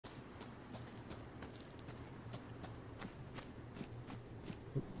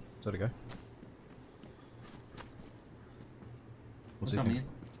Is that a guy? What's he What's up, doing? man?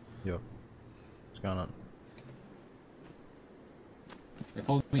 Yo. What's going on? They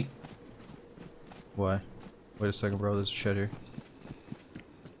followed me. Why? Wait a second, bro. There's a shed here.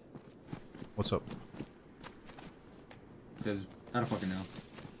 What's up? Because I don't fucking know.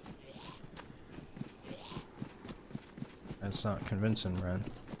 That's not convincing, man.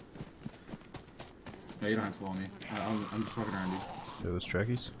 No, you don't have to follow me. I'm just fucking around you. Those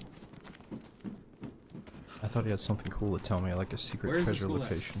trekkies? I thought he had something cool to tell me, like a secret Where's the treasure school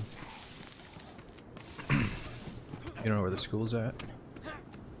location. You don't know where the school's at?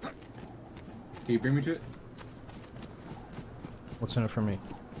 Can you bring me to it? What's in it for me?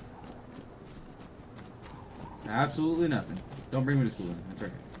 Absolutely nothing. Don't bring me to school then. That's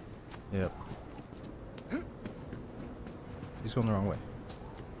right. Yep. He's going the wrong way.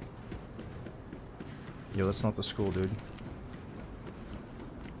 Yo, that's not the school, dude.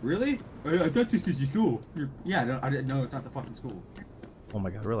 Really? I thought this is your school. Yeah, no, I didn't know it's not the fucking school. Oh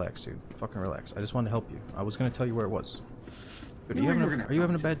my god, relax, dude. Fucking relax. I just wanted to help you. I was gonna tell you where it was. Dude, You are were you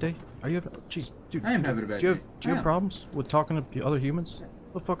having a bad day? Are you having... Jeez, dude. I am having a bad Do you day. have problems with talking to other humans?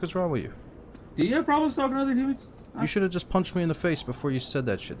 What the fuck is wrong with you? Do you have problems talking to other humans? You should have just punched me in the face before you said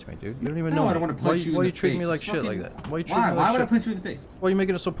that shit to me, dude. You don't even No, know I me. don't want to punch you in Why the you treating face. me like It's shit like fucking- that? Why you treating me like Why would I shit? punch you in the face? Why are you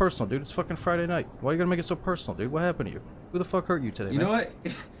making it so personal, dude? It's fucking Friday night. Why are you gonna make it so personal, dude? What happened to you? Who the fuck hurt you today, You man? know what?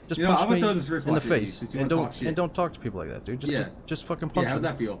 Just you know, punch I'm gonna me throw this in the wristwatch at you face since you and wanna talk shit. don't talk to people like that, dude. Just fucking punch how'd them.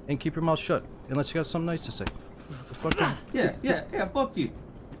 that feel? And keep your mouth shut unless you got something nice to say. The fucking Yeah, fuck you.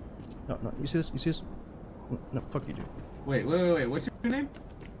 no, you see this? You see this? No, fuck you, dude. Wait, what's your name?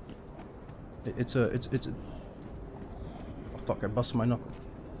 It's a oh, fuck, I busted my knuckle.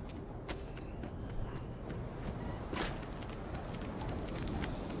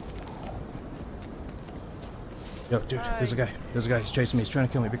 Yo, dude, there's a guy. He's chasing me. He's trying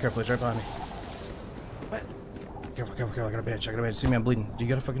to kill me. Be careful. He's right behind me. What? Careful. I got a bandage. See me, I'm bleeding. Do you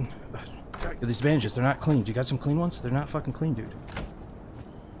got a fucking... Yo, these bandages, they're not clean. Do you got some clean ones? They're not fucking clean, dude.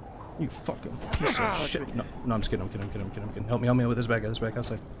 You fucking piece of shit. No, I'm just kidding. I'm kidding. Help me with this bag. This bag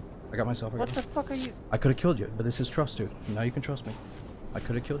outside. I got myself. What the fuck are you? I could have killed you, but this is trust, dude. Now you can trust me. I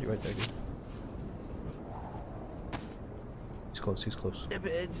could have killed you right there, dude. He's close. Yeah,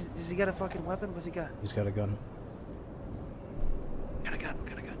 but does he got a fucking weapon? What's he got? He's got a gun. Got a gun.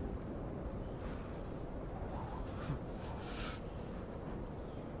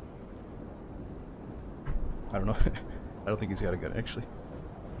 I don't know. I don't think he's got a gun, actually.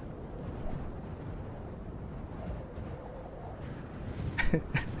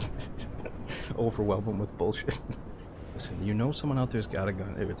 Overwhelm him with bullshit. Listen, you know someone out there's got a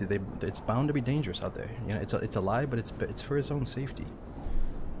gun. It's bound to be dangerous out there. You know, it's a lie, but it's for his own safety.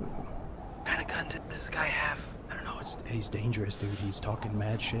 What kind of gun did this guy have? I don't know. He's dangerous, dude. He's talking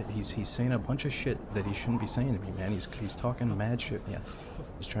mad shit. He's saying a bunch of shit that he shouldn't be saying to me, man. He's talking mad shit. Yeah,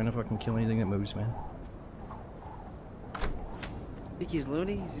 he's trying to fucking kill anything that moves, man. Think he's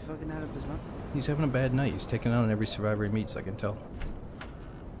loony? Is he fucking out of his mind? He's having a bad night. He's taking out on every survivor he meets. I can tell.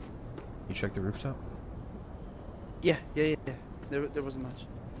 You check the rooftop? Yeah. There wasn't much.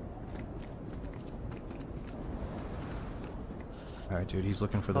 Alright, dude, he's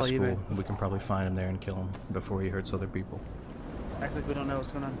looking for the school. Right. We can probably find him there and kill him before he hurts other people. Act like we don't know what's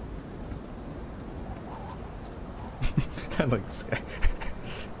going on. I like this guy.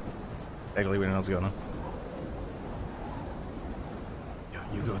 Actually, we don't know what's going on. Yo,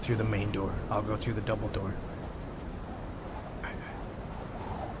 you go through the main door. I'll go through the double door.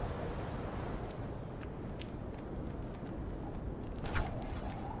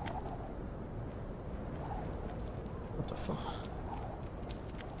 What the fuck?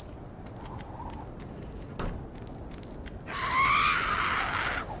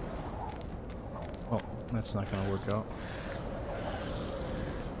 Well, that's not gonna work out.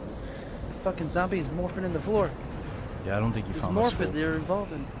 This fucking zombie is morphing in the floor. Yeah, I don't think you He's found the school. morphing. They're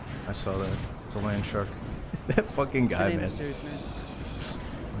evolving. I saw that. It's a land shark. That fucking What's your guy, name, man. mysterious man?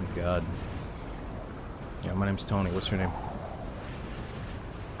 Oh my god. Yeah, my name's Tony. What's your name?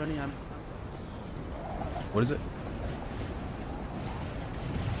 Tony, I'm... What is it?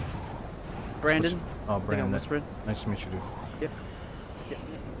 Brandon. Oh, I think I'm Brandon. whispering. Nice to meet you, dude. Yep.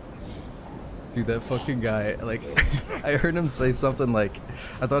 Dude, that fucking guy, like, I heard him say something like,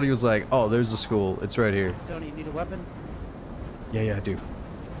 I thought he was like, oh, there's the school. It's right here. Tony, you need a weapon? Yeah, I do.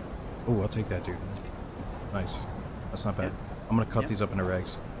 Oh, I'll take that, dude. Nice. That's not bad. Yeah. I'm gonna cut Yeah. these up into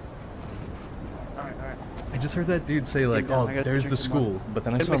rags. Alright. I just heard that dude say, like, down. oh, I gotta there's drink the some water. school. But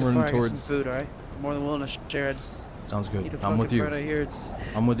then I Gotta saw him make a running fire, get towards... some food, alright? More than willing to share. I just Sounds good. need a I'm with fucking you. friend out here.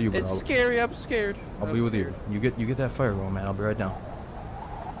 I'm with you, bro. It's scary. I'm scared. I'll be with you. You get that fire going, man. I'll be right down.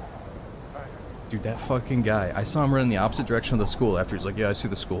 Dude, that fucking guy. I saw him run in the opposite direction of the school after he's like, yeah, I see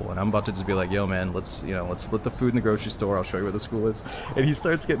the school. And I'm about to just be like, yo, man, let's split the food in the grocery store. I'll show you where the school is. And he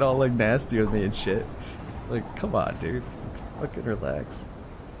starts getting all, like, nasty with me and shit. Like, come on, dude. Fucking relax.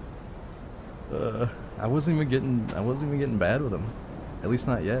 I wasn't even getting bad with him. At least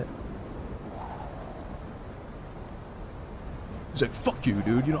not yet. He's like, fuck you,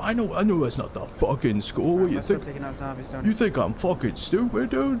 dude. You know, I know that's not the fucking school. You think? You think I'm fucking stupid,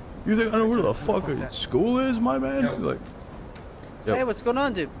 dude? You think I know where the fucking school is, my man? Yo. Like, yep. Hey, what's going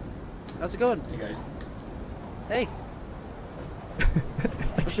on, dude? How's it going? Hey guys. Hey.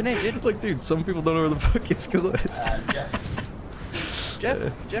 What's your name, dude? Like, dude, some people don't know where the fucking school is.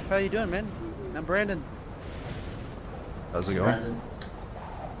 Jeff. Jeff, how you doing, man? I'm Brandon. How's it going? Brandon.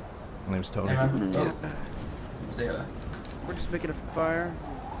 My name's Tony. Hey, man. Yeah. Oh. See ya. We're just making a fire.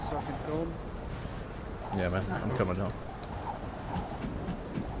 It's fucking cold. Yeah, man, I'm coming home.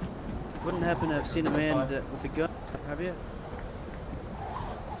 Wouldn't happen to have seen a man with a gun, have you?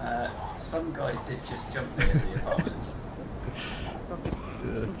 Some guy did just jump near the apartments.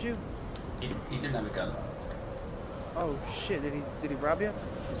 Fucking, did you? He didn't have a gun. Oh shit! Did he rob you?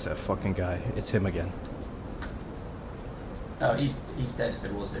 It's that fucking guy. It's him again. Oh, he's dead if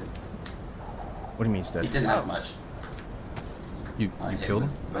it was him. What do you mean he's dead? He didn't have much. You hit killed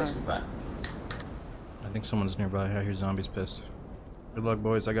him? Most of that. I think someone's nearby. I hear zombies pissed. Good luck,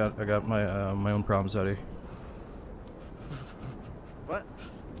 boys. I got my my own problems out here. What?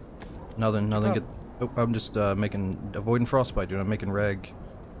 Nothing. Get. Oh, I'm just avoiding frostbite, dude. I'm making rag.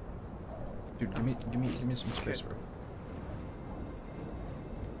 Dude, give me some space, bro.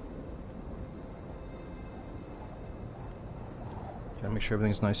 Gotta make sure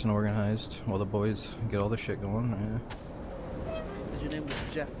everything's nice and organized while the boys get all the shit going. Yeah. Your name was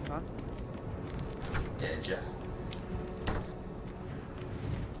Jeff, huh? Yeah, Jeff.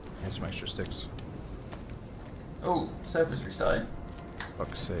 And some extra sticks. Oh, surface restarting.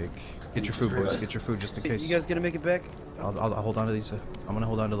 Fuck's sake. Get your food, boys. Get your food just in case. You guys gonna make it back? I'll hold on to these. I'm gonna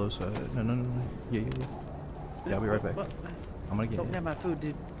hold on to those. No. Yeah. Yeah, I'll be right back. What? I'm gonna get Don't you. have my food,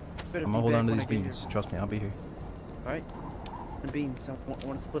 dude. I'm gonna hold on to these beans. Trust me, I'll be here. Alright. The beans. I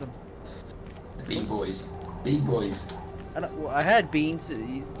want to split them. The Bean Boys. Bean Boys. Well, I had beans.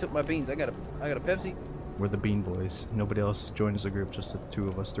 He took my beans. I got a Pepsi. We're the Bean Boys. Nobody else joins the group. Just the two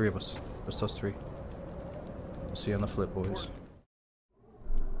of us. 3 of us. Just us 3. We'll see you on the flip, boys.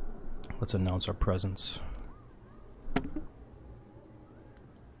 Let's announce our presence.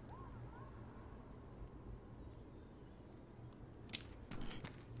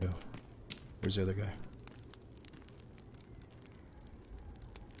 Yo, where's the other guy?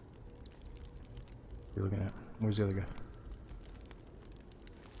 You're looking at? Where's the other guy?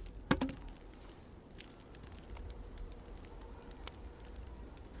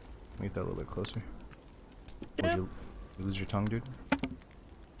 Get that a little bit closer. Yeah. You lose your tongue, dude?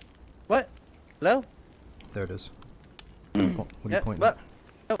 What? Hello? There it is. What are you pointing what?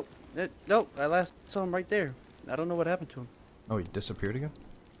 at? No, I last saw him right there. I don't know what happened to him. Oh, he disappeared again?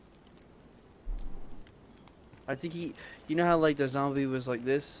 I think he, you know how like the zombie was like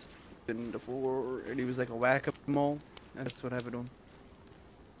this, and the floor, and he was like a whack-a-mole. That's what happened to him.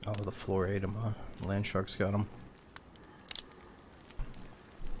 Oh, the floor ate him, huh? Land sharks got him.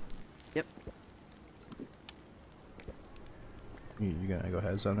 Yep. You gonna go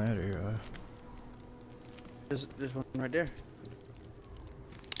heads on that, or There's one right there.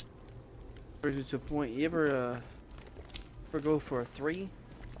 Brings you to a point. You ever go for a 3?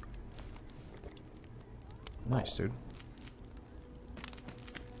 Nice, dude.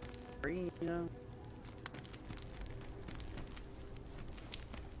 3, you know?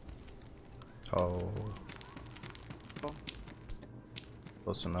 Oh.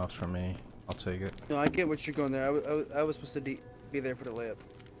 Close enough for me. I'll take it. No, I get what you're going there. I was supposed to be there for the layup.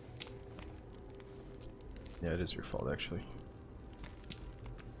 Yeah, it is your fault, actually.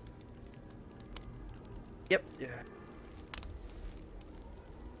 Yep. Yeah.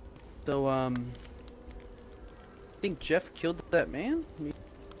 So, I think Jeff killed that man?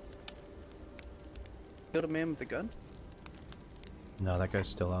 Killed a man with a gun? No, that guy's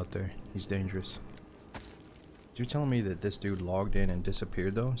still out there. He's dangerous. You're telling me that this dude logged in and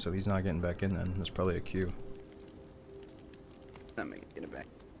disappeared, though? So he's not getting back in then. There's probably a queue. Not making it back.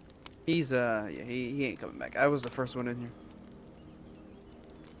 He's, yeah, he ain't coming back. I was the first one in here.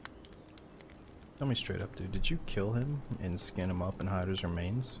 Tell me straight up, dude. Did you kill him and skin him up and hide his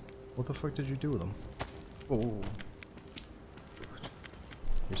remains? What the fuck did you do with him? Oh.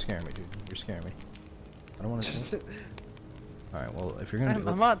 You're scaring me, dude. You're scaring me. I don't want to. Alright, well, if you're gonna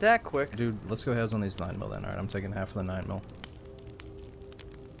I'm not that quick. Dude, let's go heads on these 9mm then, alright? I'm taking half of the 9mm.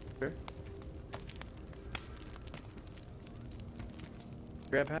 Sure.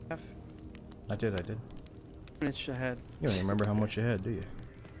 Grab half. I did. How much I had? You don't even remember how much you had, do you?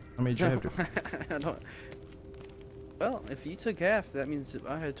 How many did you have? To... I don't. Well, if you took half, that means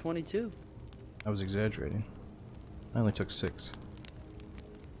I had 22. I was exaggerating. I only took 6.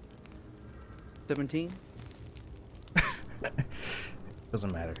 17.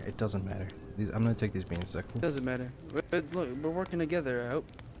 Doesn't matter. It doesn't matter. I'm gonna take these beans. Is that cool? Doesn't matter. But look, we're working together. I hope.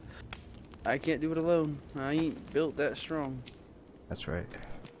 I can't do it alone. I ain't built that strong. That's right.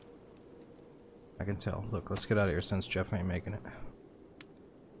 I can tell. Look, let's get out of here since Jeff ain't making it.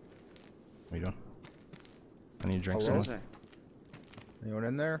 What are you doing? I need to drink Hello? some. Anyone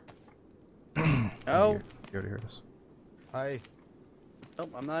in there? Oh. You already heard us. Hi.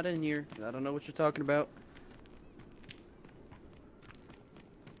 Nope, I'm not in here. I don't know what you're talking about.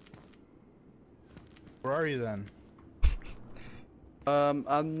 Where are you then?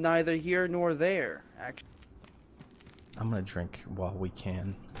 I'm neither here nor there, actually. I'm gonna drink while we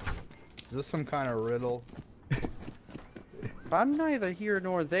can. Is this some kind of riddle? I'm neither here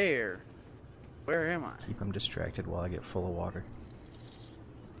nor there. Where am I? Keep him distracted while I get full of water.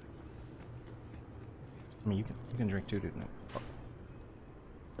 I mean, you can drink too, dude.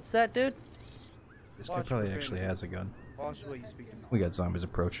 What's that, dude? This guy Watch probably your actually finger. has a gun. Watch what you speaking. We got zombies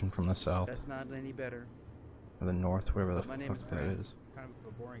approaching from the south That's not any better. or the north, whatever the But my name is fuck that Brandon. is. Kind of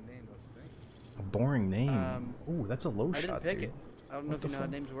a boring name, don't you think? A boring name. Ooh, that's a low I shot. didn't pick dude. it. I don't know What if you the know how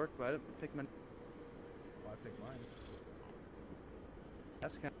fuck? names work, but I didn't pick my. Well, I picked mine.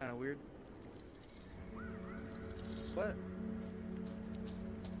 That's kind of weird. What?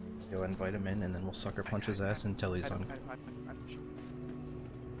 Go invite him in, and then we'll sucker punch his ass until he's on.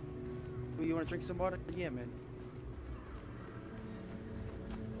 Well, you want to drink some water? Yeah, man.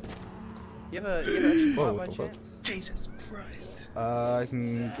 You have a extra Whoa, pot by what the fuck? chance? Jesus Christ! I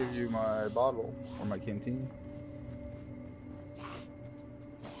can give you my bottle or my canteen.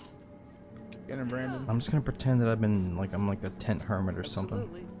 Get him, Brandon. I'm just gonna pretend that I'm like a tent hermit or something.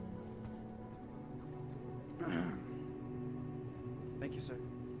 Absolutely. Thank you, sir.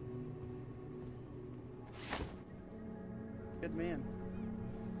 Good man.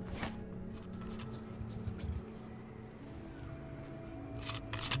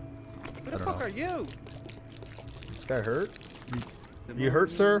 Who the don't fuck know. are you? This guy hurt? You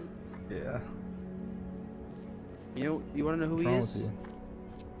hurt, sir? Yeah. You want to know who What's he wrong is? with you?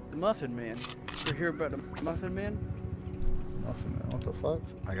 The Muffin Man. You hear about the Muffin Man? Nothing, man. What the fuck?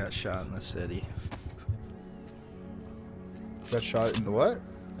 I got shot in the city. Got shot in the what?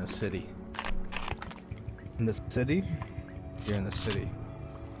 In the city. In the city? Here in the city.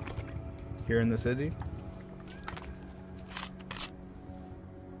 Here in the city?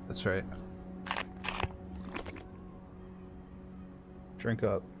 That's right. Drink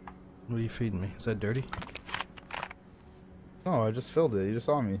up. What are you feeding me? Is that dirty? No, I just filled it. You just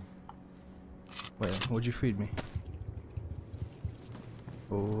saw me. Wait, what'd you feed me?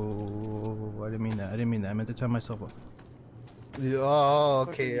 Oh, I didn't mean that. I didn't mean that. I meant to tie myself up. Oh,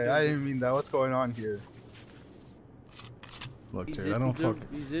 okay. I didn't mean that. What's going on here? Look, He's dude, I into- don't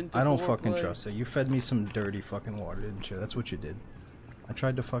he's into I don't fucking foreplay. trust it. You fed me some dirty fucking water, didn't you? That's what you did. I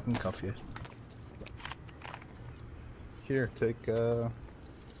tried to fucking cuff you. Here, take, Got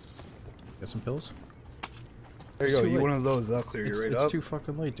some pills? There It's you go. too You late. one of those. I'll clear you right It's up. too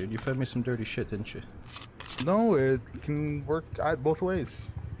fucking late, dude. You fed me some dirty shit, didn't you? No, it can work both ways.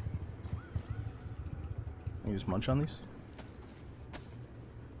 You just munch on these?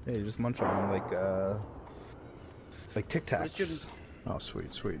 Yeah, you just munch on them like Tic But it Tacs. shouldn't- Oh,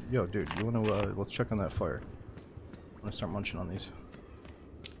 sweet, sweet. Yo, dude, you wanna, let's check on that fire. I'm gonna start munching on these.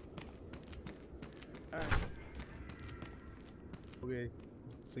 Alright. Okay.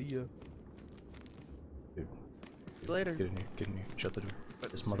 See ya. Dude, Later. get in here, get in here. Shut the door.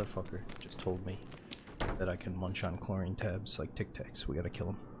 This motherfucker just told me that I can munch on chlorine tabs like Tic Tacs. We gotta kill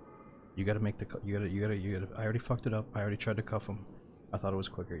him. You gotta make the, you gotta, I already fucked it up. I already tried to cuff him. I thought it was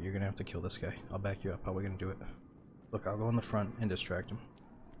quicker. You're gonna have to kill this guy. I'll back you up. How are we gonna do it? Look, I'll go in the front and distract him.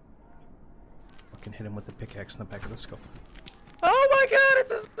 Fucking hit him with the pickaxe in the back of the skull. Oh my god,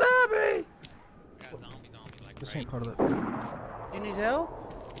 it's a zombie! This ain't part of the... You need help?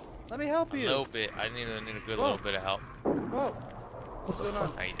 Let me help A you. little bit. I need a good Whoa. little bit of help. Whoa. What's going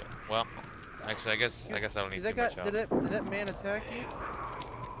on? How you doing? Well, actually, I guess I don't need Did too much help. did that man attack you?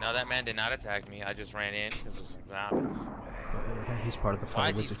 No, that man did not attack me. I just ran in because of some zombies. He's part of the Why fire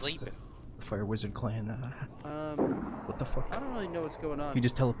is he wizard. sleeping? The fire wizard clan. What the fuck? I don't really know what's going on. He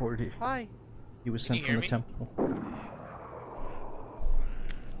just teleported here. Hi. He was Can sent you from hear the me? temple.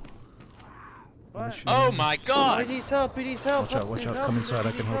 What? Oh my Oh, God! he needs help. He needs help. Watch out, watch out. Come inside.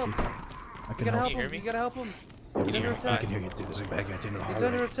 I can help you. I can You gotta help help you. him. You gotta help him. Yeah, We He's under attack. can hear you, dude. There's a bad guy at the end of the He's under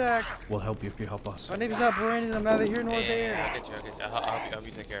hallway. attack. We'll help you if you help us. My name is not Brandon. I'm neither here nor Yeah, there. I'll get you. I'll help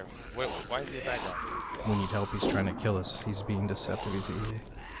you take care of him. Wait, why is he a bad guy? We need help. He's trying to kill us. He's being deceptive.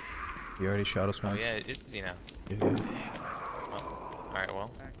 He already shot us Oh once. yeah, is he now? Yeah. All right,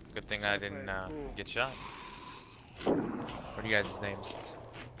 well, good thing I didn't get shot. What are you guys' names?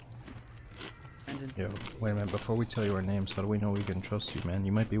 Brandon. Yo, wait a minute. Before we tell you our names, how do we know we can trust you, man?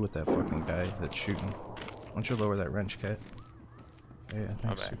 You might be with that fucking guy that's shooting. Why don't you lower that wrench, cat? Yeah,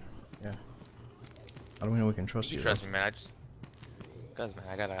 thanks. bad. Yeah. How do we know we can trust You you? trust me, man. Cause man,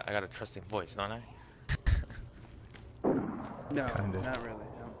 I got a trusting voice, don't I? No, Kinda. not really.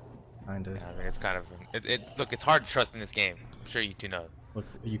 No. Kinda. I mean, it's kind of look, it's hard to trust in this game. I'm sure you two know. Look,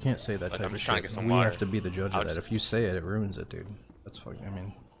 you can't say that Look, type I'm of just trying to shit. get some We water. have to be the judge I'll of that. just- If you say it, it ruins it, dude. That's fucking. I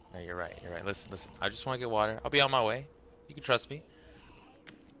mean, No, you're right. You're right. Listen. I just want to get water. I'll be on my way. You can trust me.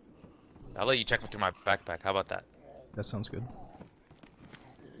 I'll let you check me through my backpack. How about that? that sounds good.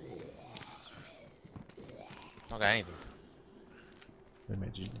 I don't got anything. Wait a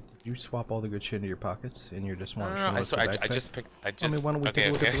minute, did you swap all the good shit into your pockets, and you're just No, wanting no, to no. show us the I backpack? just picked. I just. I mean, why don't we okay, take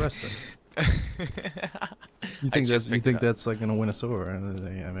a look at okay. the rest then? You I think just you picked think it up. that's like gonna win us over? I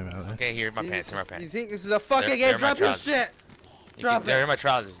mean, Okay, here, my You- pants. Here, my You pants. think this is a fucking They're game? my Drop your trousers. shit. You Drop can, they're it. in my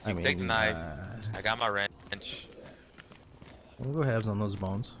trousers. You I can take the mean, knife. I got my wrench. We'll go halves on those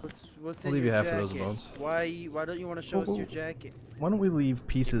bones. What's I'll in leave you your half of those jacket? bones. Why don't you want to show Whoa, us your whoa. jacket? Why don't we leave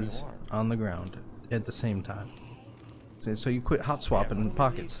pieces warm. on the ground at the same time? So you quit hot swapping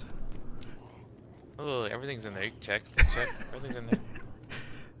pockets. Oh, everything's in there. You can check. Check. Everything's in there.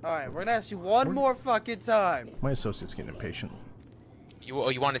 All right, we're gonna ask you one more fucking time. My associate's getting impatient. You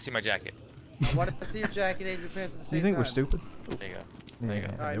want to see my jacket? I want to see your jacket and your pants at the same You think we're time. stupid? There you go. There you go.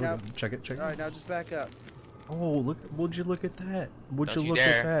 Alright, there we now- go. Check it. Check it. All right, now just back up. Oh, look! Would you look at that? Would Don't you you look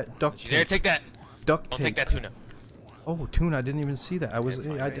dare. at that? Duct Don't you dare tape. take that. Duct Don't tape. take that tuna. Oh, tuna! I didn't even see that. I was. It's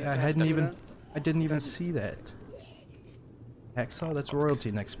fine. I Don't hadn't touch even. that. I didn't even Touch it. see that. Hacksaw. That's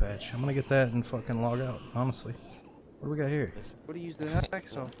royalty next patch. I'm gonna get that and fucking log out. Honestly. What do we got here? What do you use the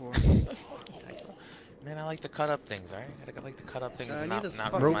hacksaw for? Man, I like to cut up things, alright? I like to cut up things I and need not, those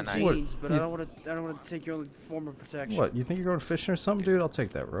not fucking with my knife. What? jeans, but You- I don't want to take your only form of protection. What? You think you're going fishing or something, dude? I'll take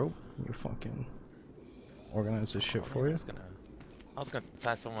that rope. You fucking organize this shit for I you. was gonna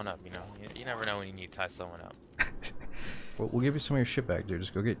tie someone up, you know. You never know when you need to tie someone up. Well, we'll give you some of your shit back, dude.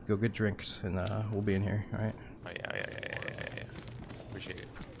 Just go get drinks, and we'll be in here. All right. Oh yeah. Appreciate it.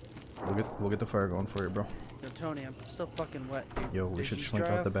 We'll get the fire going for you, bro. Yo, Tony, I'm still fucking wet. Dude. Yo, we Did should you slink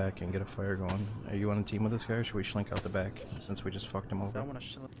out drive? the back and get a fire going. Are you on a team with this guy, or should we slink out the back since we just fucked him over? I want to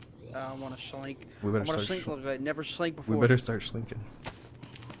slink. I want to slink. We I better want to start. slink like I never slinked before. We better start slinking.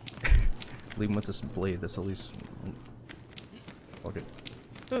 Leave him with this blade. That's at least. Fuck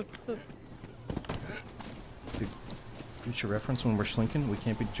it. Dude, future reference: when we're slinking, we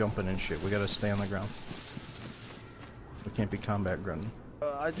can't be jumping and shit. We gotta stay on the ground. We can't be combat grunting.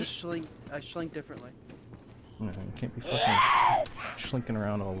 I just slink. I slink differently. You can't be fucking slinking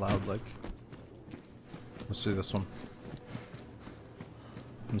around all loud like. Let's see this one.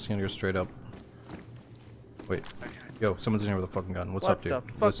 I'm just gonna go straight up. Wait. Yo, someone's in here with a fucking gun. What's What up, dude? the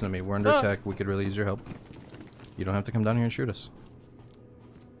fuck? Listen to me. We're under attack. We could really use your help. You don't have to come down here and shoot us.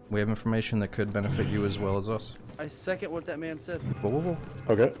 We have information that could benefit you as well as us. I second what that man said. Whoa, whoa,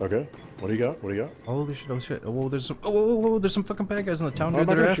 whoa. Okay, okay. What do you got? What do you got? Holy shit, oh shit. Oh, there's some. Oh, whoa, whoa, whoa, there's some fucking bad guys in the town, I'm dude,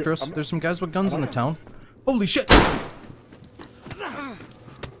 not that are gonna after shoot. us. I'm- There's some guys with guns in the town. Holy shit!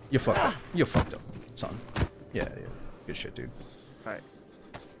 You fucked up. You fucked up, son. Yeah. Good shit, dude. Alright.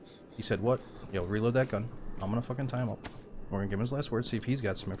 He said what? Yo, reload that gun. I'm gonna fucking tie him up. We're gonna give him his last word, see if he's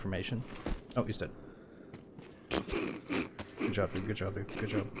got some information. Oh, he's dead. Good job, dude. Good job, dude. Good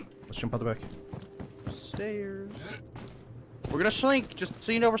job. Let's jump out the back. Stairs. We're gonna slink. Just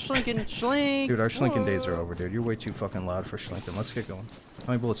so you know, we're slinking. Slink. Dude, our slinking days are Whoa. over, dude. You're way too fucking loud for slinking. Let's get going. How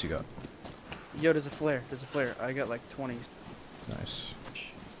many bullets you got? Yo, there's a flare. There's a flare. I got like 20. Nice.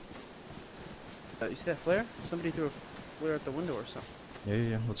 You see that flare? Somebody threw a flare at the window or something.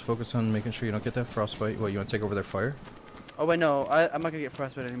 Yeah. Let's focus on making sure you don't get that frostbite. What, you want to take over their fire? Oh wait, no. I'm not gonna get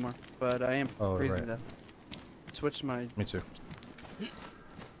frostbite anymore. But I am Oh, freezing right. to death. Switched my. Me too.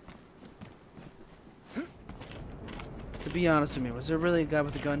 To be honest with me, was there really a guy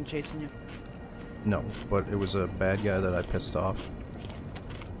with a gun chasing you? No, but it was a bad guy that I pissed off.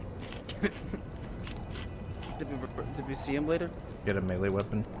 Did we see him later? Get a melee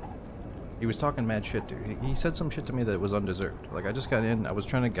weapon. He was talking mad shit, dude. He said some shit to me that was undeserved. Like, I just got in, I was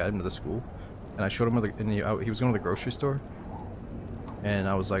trying to guide him to the school, and I showed him, and he was going to the grocery store, and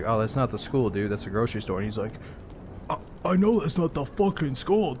I was like, oh, that's not the school, dude, that's the grocery store, and he's like, I know that's not the fucking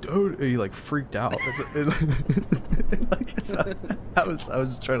school, dude. And he like freaked out. I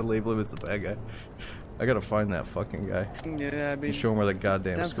was trying to label him as the bad guy. I gotta find that fucking guy. Yeah, I mean, And show him where the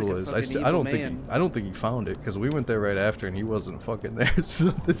goddamn sounds school like a is. fucking I don't evil think man. I don't think he found it because we went there right after and he wasn't fucking there. So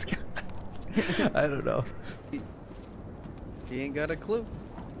this guy, I don't know. he ain't got a clue.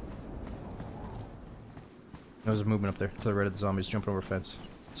 There was a movement up there to the right of the zombies jumping over a fence.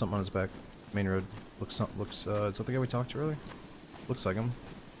 Something on his back. Main road. Looks, is that the guy we talked to earlier? Looks like him.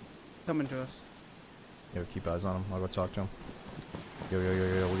 Coming to us. Yo, keep eyes on him. I'll go talk to him.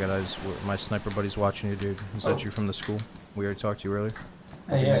 Yo, we got eyes. My sniper buddy's watching you, dude. Is that you from the school? We already talked to you earlier.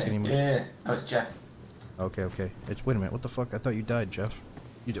 Hey, Make any moves? yeah. Oh, it's Jeff. Okay. Wait a minute. What the fuck? I thought you died, Jeff.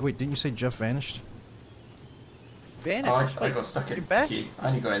 Wait, didn't you say Jeff vanished? Vanished. Oh, I got stuck You're at back? key. I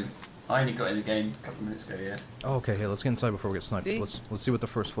only got in the game a couple of minutes ago, yeah. Oh, okay. Hey, let's get inside before we get sniped. See? Let's see what the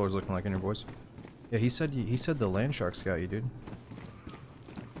first floor is looking like in here, boys. Yeah, he said the land sharks got you, dude.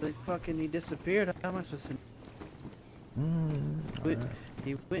 He disappeared. How am I supposed to? Alright.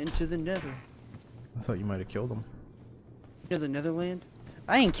 He went into the nether. I thought you might have killed him. You know the Netherland?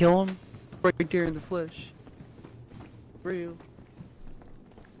 I ain't kill him. Right there in the flesh. Real.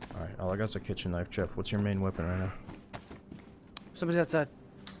 Alright, all I got's a kitchen knife. Jeff, what's your main weapon right now? Somebody's outside.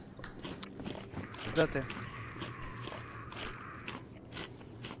 Who's out there?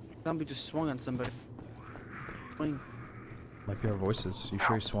 Zombie just swung on somebody. Swing. Might be our voices. You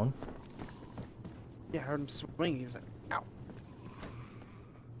sure he swung? Yeah, I heard him swing. He was like, ow.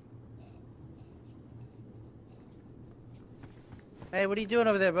 Hey, what are you doing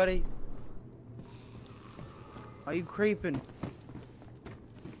over there, buddy? Are you creeping?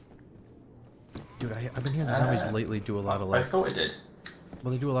 Dude, I've been hearing the zombies lately do a lot of like. I thought it did.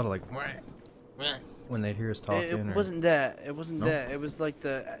 Well, they do a lot of like. When they hear us talking. It or... wasn't that. It wasn't No? that. It was like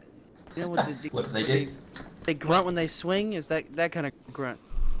the. You know what the. What do they do? They grunt when they swing. Is that kind of grunt?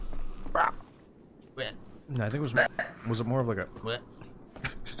 No, I think it was it more of like a.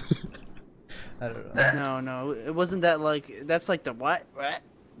 I don't know. No, it wasn't that like. That's like the what?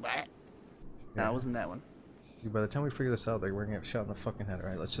 No, Yeah. it wasn't that one. Dude, by the time we figure this out, like we're gonna get shot in the fucking head. All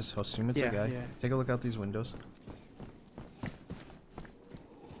right, let's just assume it's a guy. Yeah. Take a look out these windows.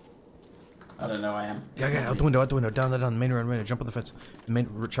 I don't know, I am. Yeah, out the window, down the main road, jump on the fence.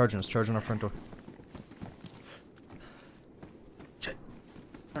 Charging our front door. Shit.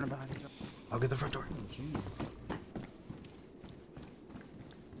 Turn behind you. I'll get the front door. Jesus.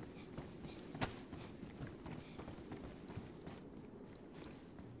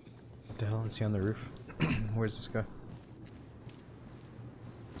 What the hell is he on the roof? Where's this guy?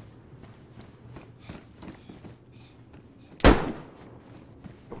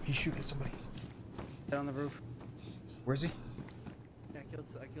 Oh, he's shooting at somebody. Get on the roof. Where's he? Yeah,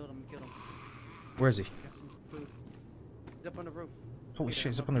 I killed him. Where is he? Got some food. He's up on the roof. Holy shit,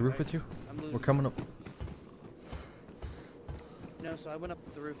 he's up on the roof with you? I'm losing. We're coming up. No, so I went up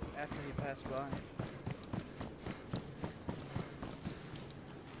the roof after he passed by.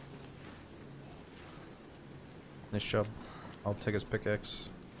 Nice job. I'll take his pickaxe.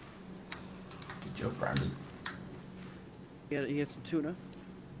 Good job, Brandon. He had some tuna.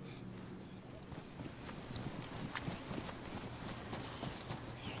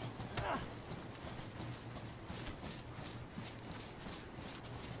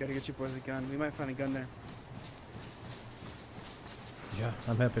 Gotta get you boys a gun. We might find a gun there. Yeah,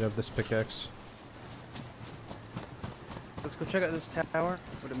 I'm happy to have this pickaxe. Let's go check out this tower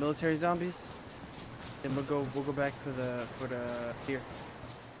with the military zombies. Then we'll go back for the deer.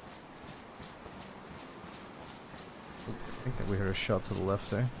 I think that we heard a shot to the left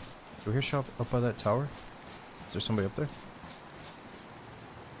there. Do we hear a shot up by that tower? Is there somebody up there?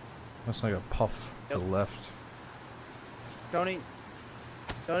 That's like a puff to the left. Tony.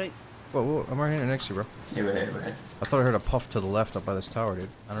 Whoa, I'm right here next to you, bro. Yeah, we're here. I thought I heard a puff to the left up by this tower, dude.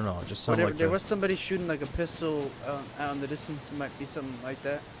 I don't know, it just sounded like There was somebody shooting like a pistol out in the distance. It might be something like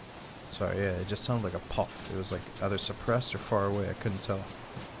that. Sorry, yeah, it just sounded like a puff. It was like either suppressed or far away, I couldn't tell.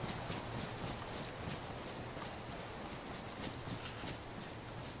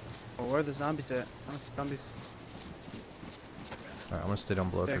 Oh, where are the zombies at? I don't see zombies. Alright, I'm gonna stay down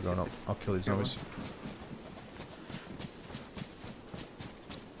below if you're going up. I'll kill these zombies.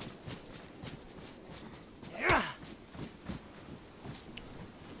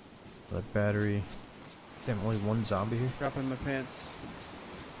 That battery. Damn, only one zombie here? Dropping my pants.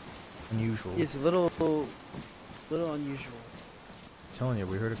 Unusual. It's a little unusual. I'm telling you,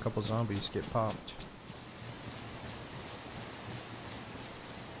 we heard a couple zombies get popped.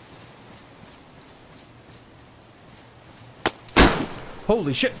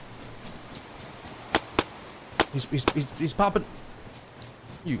 Holy shit! He's popping.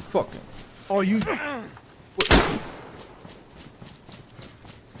 You fucking. Oh, you.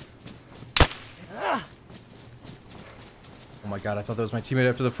 Oh my god, I thought that was my teammate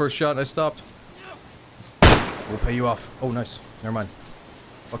after the first shot and I stopped. We'll pay you off. Oh, nice. Never mind.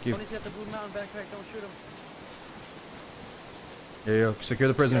 Fuck you. Tony's got the Blue Mountain backpack. Don't shoot him. Yeah, secure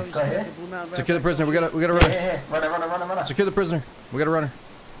the prisoner. Tony's got the Blue Mountain Secure the backpack. prisoner. We got a Yeah, runner. yeah, yeah. Runner. Secure the prisoner. We got a runner.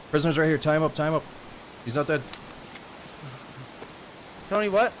 Prisoner's right here. Tie him up. Tie him up. He's not dead. Tony,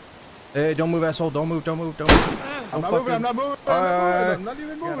 what? Hey, don't move, asshole. Don't move. Don't move. Don't move. I'm not moving. I'm not moving. I'm not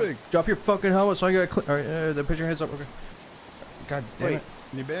even moving. Drop your fucking helmet so I got clean. Alright, then put your hands up. Okay. God damn Wait. it.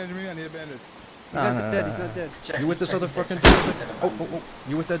 Can you bandage me? I need a bandage. He's not dead. He's not dead. Check, You with this check, other check, fucking check, dude? check, check. Oh.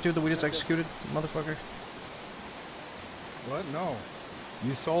 You with that dude that we just executed, motherfucker? What? No.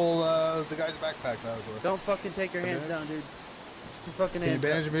 You sold the guy's backpack that was worth. Don't fucking take your hands down, dude. Your fucking Can you hands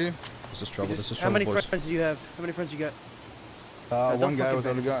down. bandage me? This is trouble. This is How trouble, many boys. friends do you have? How many friends you got? One don't guy fucking without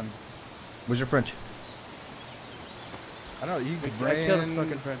a bandage. gun. Where's your friend? I don't know. You I killed his ran.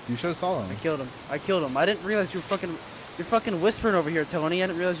 fucking friend. You should have saw him. I killed him. I didn't realize you were fucking. You're fucking whispering over here, Tony. I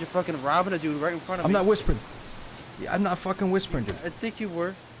didn't realize you're fucking robbing a dude right in front of I'm me. not whispering. Yeah, I'm not fucking whispering, dude. I think you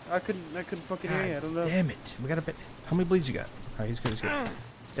were. I couldn't fucking hear you. I don't know. Damn it. We got a bit. How many bleeds you got? Alright, he's good. Yeah.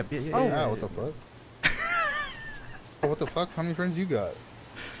 Oh. Yeah, what the fuck? What the fuck? How many friends you got?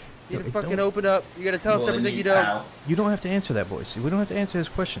 You Yo, need to it fucking don't- open up. You gotta tell us Well, everything you then know. ow. You don't have to answer that, boys. We don't have to answer his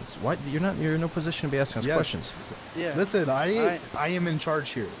questions. Why? You're in no position to be asking us Yes. questions. Yeah. Listen, I am in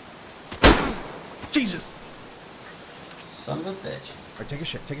charge here. Jesus! Son of a bitch. Alright, take a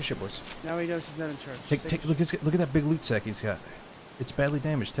shit, boys. Now he knows he's not in charge. Look at that big loot sack he's got. It's badly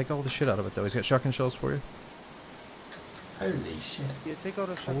damaged. Take all the shit out of it, though. He's got shotgun shells for you. Holy shit. Yeah, take all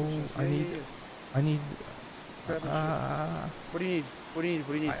those Oh, shotgun I need- I need. Grab that shit. What do you need? What do you need?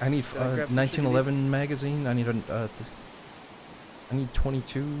 What do you need? I need Grab the shit you 1911 magazine. I need I need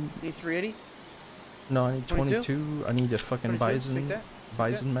 22. Need 380? No, I need 22? 22. I need a fucking 22? Take that.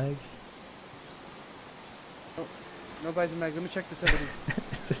 Bison mag. No Bison mag. Let me check this evidence.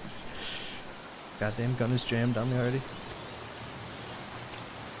 It's just, goddamn gun is jammed on me already.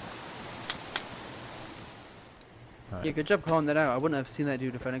 Alright. Yeah, good job calling that out. I wouldn't have seen that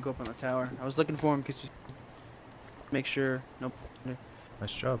dude if I didn't go up on the tower. I was looking for him because make sure. Nope.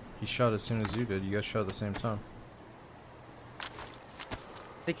 Nice job. He shot as soon as you did. You guys shot at the same time. I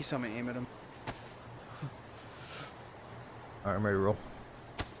think he saw me aim at him. Alright, I'm ready to roll.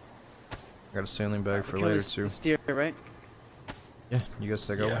 I got a sailing bag for Kill later this too. Steer, right? Yeah, you guys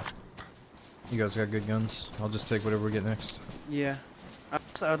take over. Yeah. You guys got good guns. I'll just take whatever we get next. Yeah.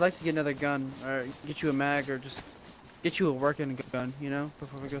 I would like to get another gun, or get you a mag, or just get you a working gun, you know,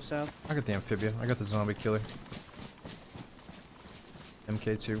 before we go south. I got the amphibian. I got the zombie killer.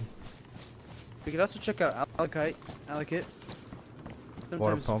 MK2. We could also check out Alikite.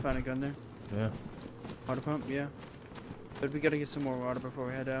 Water Sometimes pump. find a gun there. Yeah. Water pump, yeah. But we gotta get some more water before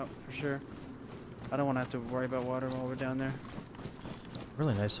we head out, for sure. I don't want to have to worry about water while we're down there.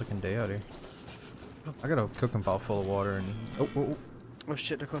 Really nice looking day out here. I got a cooking pot full of water and oh. Oh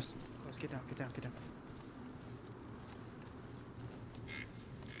shit, they're close. Get down.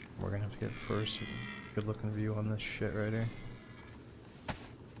 We're gonna have to get first. Good looking view on this shit right here.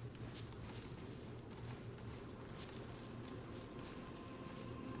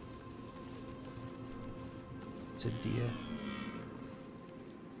 It's a deer.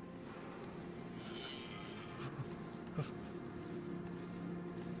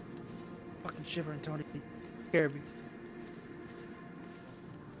 Fucking shivering, Tony. Scared me.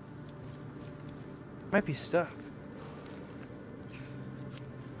 Might be stuck.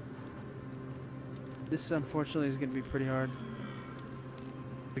 This unfortunately is gonna be pretty hard.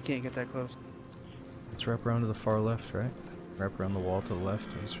 We can't get that close. Let's wrap around to the far left, right? Wrap around the wall to the left.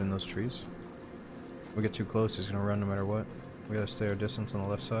 He's in those trees. If we get too close, he's gonna run no matter what. We gotta stay our distance on the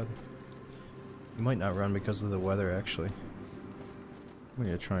left side. He might not run because of the weather, actually. We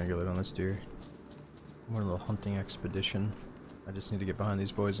need to triangulate on this deer. I'm on a little hunting expedition. I just need to get behind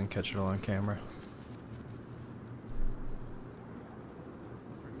these boys and catch it all on camera.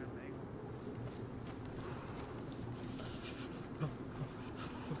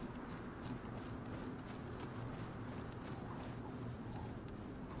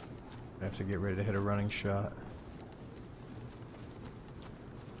 I have to get ready to hit a running shot.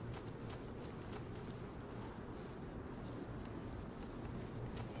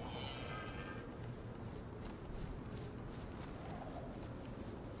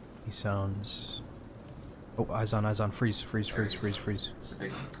 He sounds... Oh, eyes on, freeze. It's a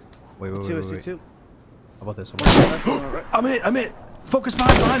big one. Wait. Two. How about this? Right. I'm hit! Focus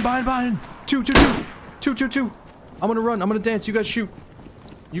behind! Two. I'm gonna run. I'm gonna dance. You guys shoot.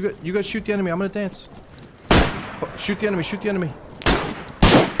 You guys shoot the enemy. I'm gonna dance. Shoot the enemy. Shoot the enemy.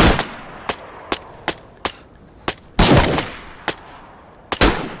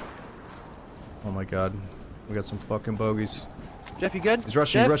 Oh my god. We got some fucking bogeys. Jeff, you good? He's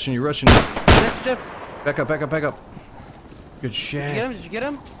rushing. Jeff? You're rushing. You're rushing. Jeff, Jeff. Back up. Back up. Back up. Good shit. Did you get him? Did you get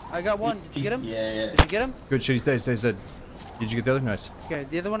him? I got one. Did you get him? Yeah, yeah. Did you get him? Good shit. He's dead. He's dead. Did you get the other? Nice. Okay,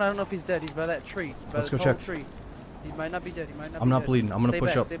 the other one, I don't know if he's dead. He's by that tree. By Let's the go tall check. Tree. He might not be dead. He might not I'm be not dead. bleeding. I'm gonna Stay push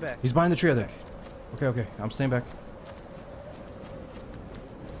back, up. Stay back. He's behind the tree, I think. Okay, okay. I'm staying back.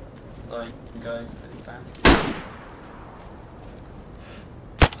 Like, guys, fan.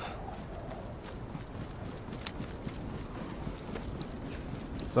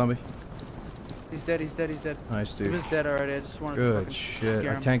 Zombie. He's dead. He's dead. He's dead. Nice, He dude. was dead already. I just wanted to Good fucking shit.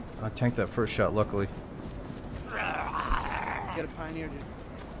 scare I him. tanked that first shot, luckily. Get a pioneer, dude.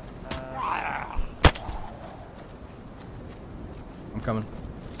 I'm coming.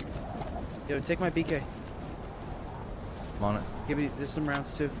 Yo, take my BK. I'm on it. Give me. There's some rounds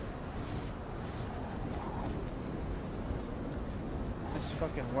too. This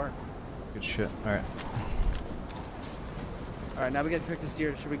fucking work. Good shit. Alright. Alright, now we gotta pick this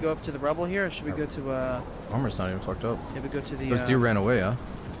deer. Should we go up to the rubble here, or should we go to Armor's not even fucked up. yeah, we go to the Those deer ran away, huh?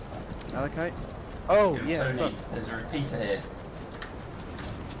 Malachite? Oh Yo, yeah. Tony, Fuck. there's a repeater here.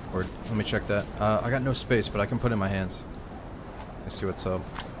 Or let me check that. I got no space, but I can put it in my hands. Let's see what's up.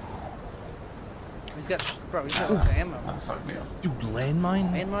 He's got he's got lots of ammo. That fucked me up. Dude,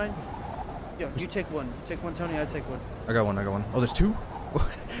 landmine? Landmine? Yo, you take one. Take one, Tony. I take one. I got one. I got one. Oh, there's two?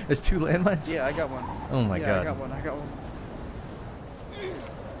 There's two landmines? Yeah, I got one. Oh my yeah, god. I got one. I got one.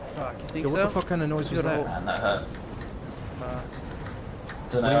 Fuck, you think Yo, what so? the fuck kind of noise was Good that? old- Man, that hurt. Uh,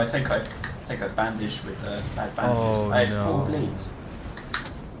 Don't know. I think I bandaged with bad bandages. Oh, I had no. 4 bleeds.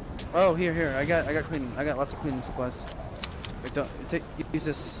 oh, here. I got cleaning. I got lots of cleaning supplies. Wait, don't use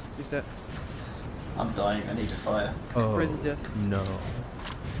this. Use that. I'm dying. I need a fire. Oh, Prison death. no.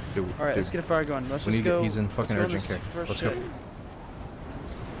 Dude, All right, dude. let's get a fire going. Let's We just need to go. get, he's in fucking let's go urgent on care. this Let's first go. shit.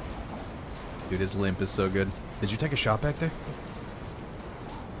 Dude, his limp is so good. Did you take a shot back there?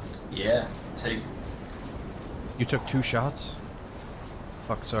 Yeah. 2. You took 2 shots?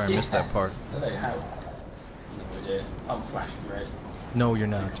 Fuck, sorry, I missed that part. Don't know how. No idea. I'm flashing red. No, you're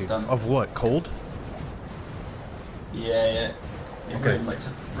not, dude. Done. Of what? Cold? Yeah, yeah. It Okay. ruined my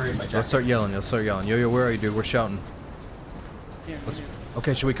jacket. Let's start yelling. Let's start yelling. Yo, yo, where are you, dude? We're shouting. Here, Let's. here.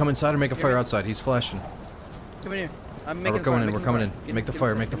 Okay, should we come inside or make a Yeah, fire yeah. outside? He's flashing. Come in here. I'm we're making a going fire, in, we're making a coming fire. in. Get- Make the get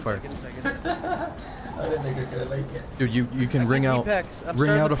fire, inside, make the get fire. inside, get inside. I don't think I'm gonna make it. Dude, you can ring out heat packs. I'm ring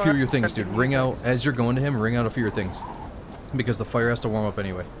starting out the a few of your fire. things, dude. Ring out as you're going to him. Ring out a few of your things, because the fire has to warm up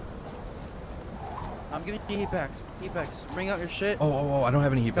anyway. I'm giving you heat packs. Heat packs. Bring out your shit. Oh, I don't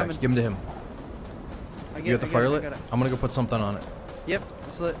have any heat packs. Coming. Give them to him. I You got the I fire it, I lit? got it. I'm gonna go put something on it. Yep.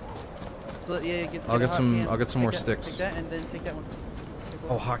 Slit. Slit. Yeah. Get I'll a get hot some- can. I'll get some Take more that, sticks. Take that and then take that one. Take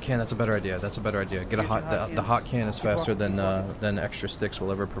Oh, one. hot can. That's a better idea. That's a better idea. Get a Get hot. your hot The can. hot can is Keep walking, faster keep walking. than extra sticks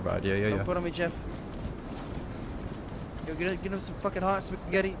will ever provide. Yeah, yeah, Don't yeah. put on me, Jeff. Yo, get him some fucking hot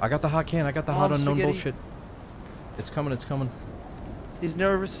spaghetti. I got the hot can. I got the hot Mom, unknown spaghetti. bullshit. It's coming. It's coming. He's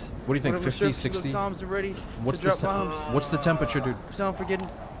nervous. What do you think? Whatever 50, serves, 60? Tom's ready. What's to the drop bombs. what's the temperature, dude? So I'm forgetting.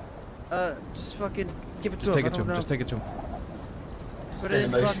 Just fucking give it to Just him. take I it to don't him. know. Just take it to him. It's Put a it bit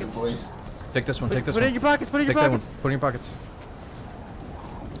in your emotional, pockets. boys. Take this one. Put, Take this put it in one. your pockets. Put it in your Take that one. pockets. Put it in your pockets.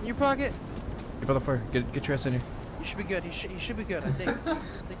 In your pocket. Get by the fire. Get your ass in here. You should be good. You should be good. I think. I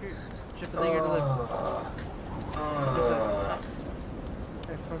think you're. Chip the thing here to live.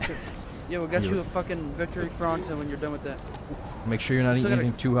 Okay, fuck it. Yeah, we got you a fucking victory Pronto when you're done with that. Make sure you're not Still eating gotta-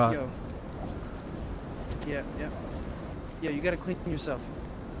 anything too hot. Yo. Yeah. Yeah, you gotta clean yourself.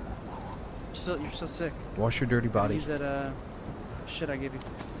 You're so sick. Wash your dirty Gotta body. Use that shit I gave you.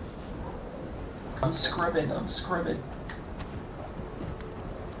 I'm scrubbing.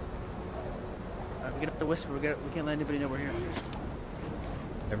 We gotta whisper. We can't let anybody know we're here.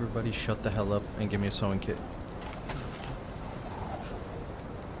 Everybody shut the hell up and give me a sewing kit.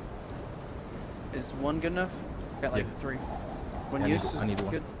 Is one good enough? Got like Yeah. 3. One I use. need- I need is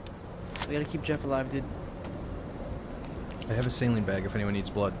one. Good. We gotta keep Jeff alive, dude. I have a saline bag if anyone needs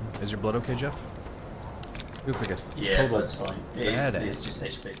blood. Is your blood okay, Jeff? Duplicate. Yeah, Total that's fine. It's badass. just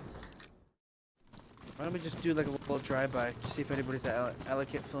HP. Why don't we just do like a little drive-by to see if anybody's at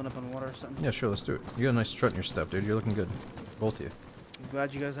Allocate filling up on water or something? Yeah, sure, let's do it. You got a nice strut in your step, dude. You're looking good. Both of you. I'm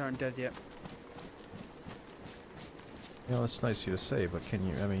glad you guys aren't dead yet. You know, it's nice of you to say, but can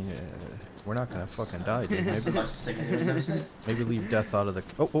you, I mean, we're not gonna fucking die, dude. It's the Maybe, nicest thing anyone's ever said. maybe leave death out of the...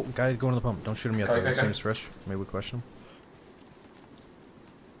 Oh, guy going to the pump. Don't shoot him yet, Go, though. go, He go. seems fresh. Maybe we question him.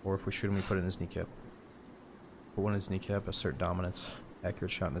 Or if we shoot him, we put it in his kneecap. Put one in his kneecap, assert dominance.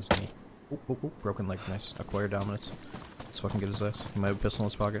 Accurate shot in his knee. Oh, oh, oh, broken leg, nice. Acquire dominance. Let's fucking get his ass. He might have a pistol in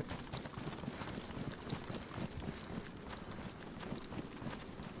his pocket.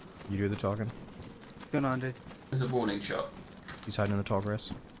 You do the talking. What's going on, dude? There's a warning shot. He's hiding in the tall grass.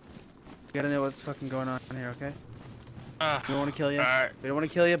 You gotta know what's fucking going on here, okay? We don't want to kill you. Alright. We don't want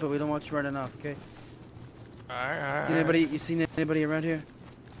to kill you, but we don't want you running off, okay? Alright. You seen anybody around here?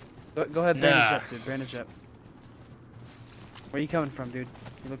 Go ahead, bandage up, dude. Bandage up. Where are you coming from, dude?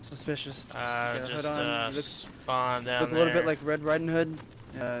 You look suspicious. Just spawned down Look a little bit like Red Riding Hood.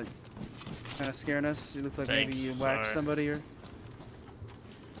 Kind of scaring us. You look like Thanks, maybe you whacked sorry. somebody or.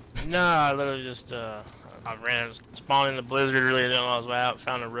 Nah, I literally just I spawned in the blizzard, really didn't know I was out,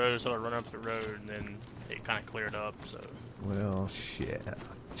 found a road, so I run up the road, and then it kind of cleared up, so. Well, shit.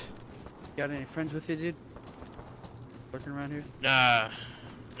 Got any friends with you, dude? Lurking around here? Nah,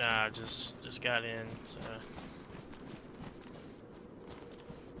 just got in, so.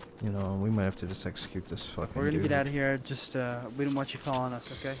 You know, we might have to just execute this fucking We're gonna dude. get out of here. Just we don't want you following us,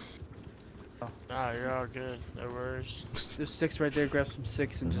 okay? Nah, you're all good, no worries. There's 6 right there. Grab some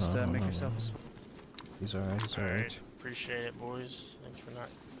 6 and just make yourself a spot. He's alright, he's alright. Alright, appreciate it, boys. Thanks for not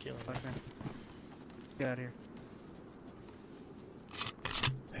killing me. Okay. Get out of here.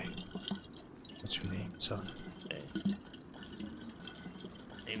 Hey, what's your name, son? Okay.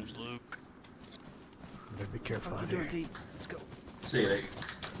 Name's Luke. You better be careful What out are you here. doing, T? Let's go. See you, Luke.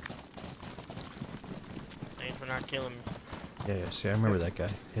 Thanks for not killing me. Yeah, see, I remember that guy.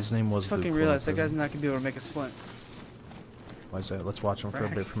 His name was Fucking Luke, realize that whatever. guy's not gonna be able to make a splint. Why is that? Let's watch him for a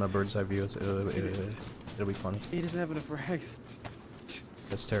bit from a bird's eye view. It'll be funny. He doesn't have enough rags.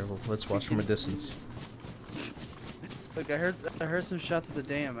 That's terrible. Let's watch from a distance. Look, I heard some shots at the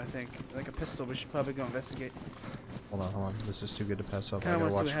dam. I think like a pistol. We should probably go investigate. Hold on. This is too good to pass up. I Kind of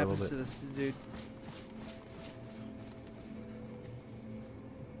gotta want to watch see for a what little happens bit. to this dude.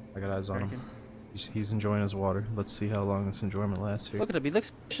 I got eyes on him. Reckon. He's enjoying his water. Let's see how long this enjoyment lasts here. Look at him. He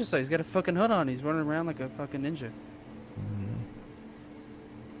looks vicious. He's got a fucking hood on. He's running around like a fucking ninja.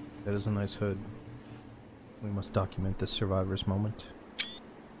 That is a nice hood. We must document this survivor's moment.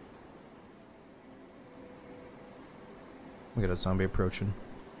 We got a zombie approaching.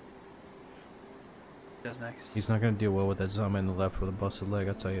 What's next? He's not gonna deal well with that zombie on the left with a busted leg,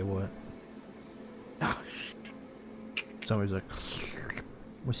 I'll tell you what. Oh, Zombie's like,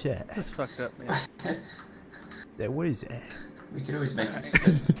 what's that? that's fucked up, man. What is that? We could always make him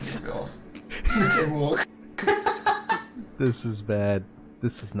spit off. Make him walk. This is bad.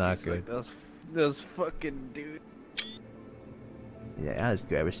 This is not good. Like those fucking dude. Yeah, I'll just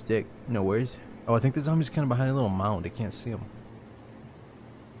grab a stick. No worries. Oh, I think the zombie's kind of behind a little mound. I can't see him.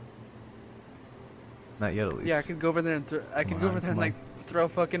 Not yet, at least. Yeah, I could go over there and I could Come go on, over there and come like throw a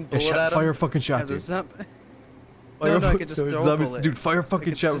fucking Yeah, bullet at him. fire a fucking shot, Have the dude. zom- Fire no, a I could just fucking- throw a zombies, bullet. dude, fire a fucking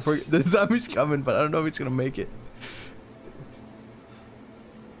could shot before just- the zombie's coming, but I don't know if he's gonna make it.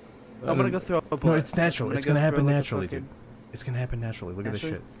 I'm gonna go throw a bullet. No, it's natural. I'm It's go gonna throw, happen like, a naturally, fucking- dude. It's gonna happen naturally. Look at this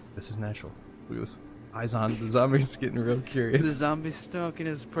Naturally? shit. This is natural. Look at this. Eyes on. The zombie's getting real The curious. zombie's stalking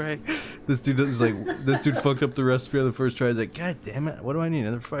his prey. This dude is like, this dude fucked up the recipe on the first try. He's like, God damn it, what do I need?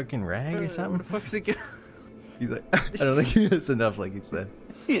 Another fucking rag or Where something? the fuck's it go? He's like, I don't think he has enough, like he said.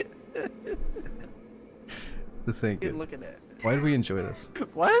 This ain't Good good. looking at. Why do we enjoy this?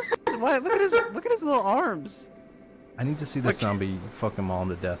 Why look at his little arms. I need to see this zombie fuck them all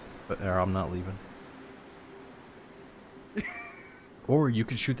to death, or I'm not leaving. Or you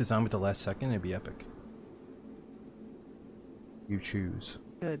could shoot the zombie at the last second, it'd be epic. You choose.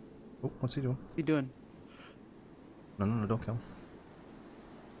 Good. Oh, what's he doing? What you doing? No, don't kill him.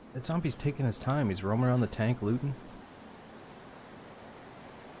 That zombie's taking his time. He's roaming around the tank looting.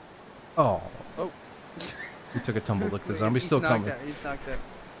 Oh. Oh. He took a tumble. Look, the zombie's He's still knocked coming. out, He's knocked out.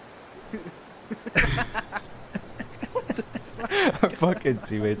 Our fucking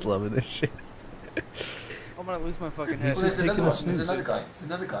teammates loving this shit. I'm gonna lose my fucking head. He's Well, just there's taking another a one. There's snooze. another guy. There's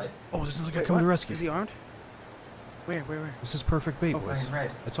another guy. Oh, there's another guy Wait, coming to what? rescue. Is he armed? Where? This is perfect bait, Oh, boys. wearing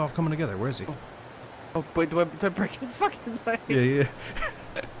red. It's all coming together. Where is he? Oh, wait, do I break his fucking leg? Yeah.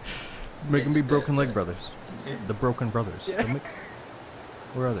 Make them be Yeah, broken leg yeah. brothers. Can you see it? The broken brothers. Yeah.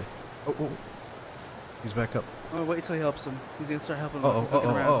 Where are they? Oh. He's back up. Oh, wait till he helps him. He's gonna start helping him. Oh. He's looking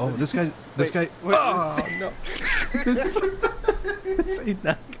around. This guy. Wait, Oh no. This ain't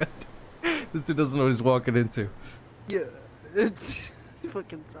not good. This dude doesn't know what he's walking into. Yeah.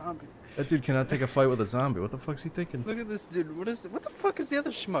 Fucking zombie. That dude cannot take a fight with a zombie. What the fuck's he thinking? Look at this dude. What the fuck is the other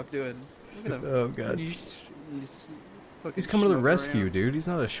schmuck doing? Look at him. Oh god. He's He's coming to the schmuck rescue, around. dude. He's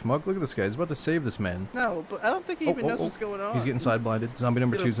not a schmuck. Look at this guy. He's about to save this man. No, but I don't think he even knows what's going on. He's getting side blinded. Zombie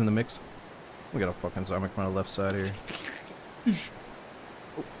number Get him. 2's in the mix. We got a fucking zombie on the left side here.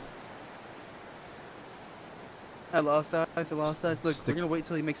 I lost eyes. Look, Stick- we're gonna wait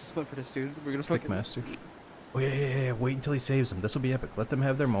till he makes a sprint for this dude. We're gonna Stick fucking... master. Oh yeah. Wait until he saves them. This will be epic. Let them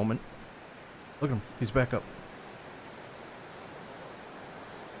have their moment. Look at him. He's back up.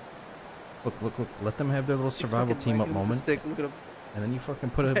 Look. Let them have their little He's survival fucking team up whacking him with moment. the stick. Look at him. And then you fucking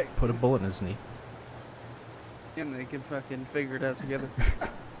put a bullet in his knee. And they can fucking figure it out together.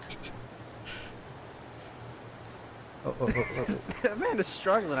 Oh. That man is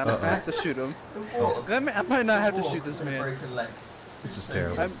struggling. I don't have to shoot him. Oh. That man, I might not have to shoot this With a man. broken leg. This is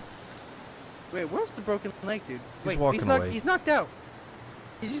terrible. Wait, where's the broken leg, dude? Wait, walking away. He's knocked out.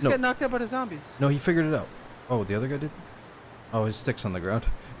 He just No. got knocked out by the zombies. No, he figured it out. Oh, the other guy did? Oh, his stick's on the ground.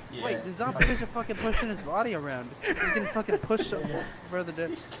 Yeah. Wait, the zombies are fucking pushing his body around. He's getting fucking pushed up further down.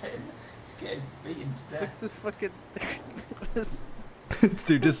 He's getting beaten to Look death. this fucking... this- This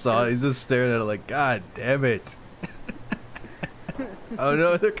dude just saw it. He's just staring at it like, God damn it. Oh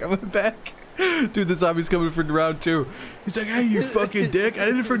no, they're coming back. Dude, the zombie's coming for round 2. He's like, hey, you fucking dick. I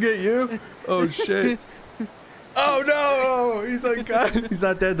didn't forget you. Oh shit. Oh no. He's like, God. He's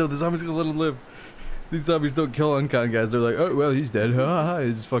not dead though. The zombie's gonna let him live. These zombies don't kill unkind guys. They're like, oh, well, he's dead.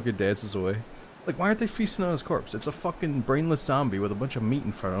 He just fucking dances away. Like, why aren't they feasting on his corpse? It's a fucking brainless zombie with a bunch of meat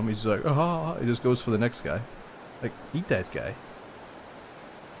in front of him. He's like, he just goes for the next guy. Like, eat that guy.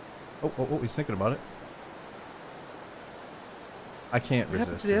 Oh, he's thinking about it. I can't What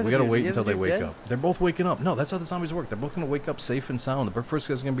happened resist. to the We other gotta dude? wait The until other they dude wake dead? up. They're both waking up. No, that's how the zombies work. They're both gonna wake up safe and sound. The first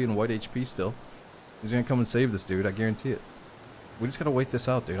guy's gonna be in white HP still. He's gonna come and save this dude. I guarantee it. We just gotta wait this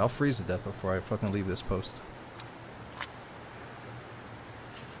out, dude. I'll freeze to death before I fucking leave this post.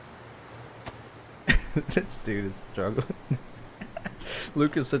 This dude is struggling.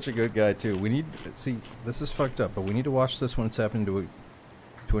 Luke is such a good guy too. We need see this is fucked up, but we need to watch this when it's happening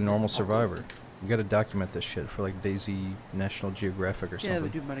to a normal survivor. We gotta document this shit for like DayZ National Geographic or Yeah, the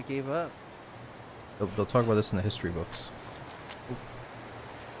something. dude might have gave up. They'll talk about this in the history books.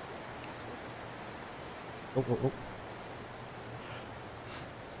 Oh.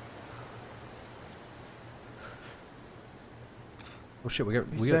 Oh shit, we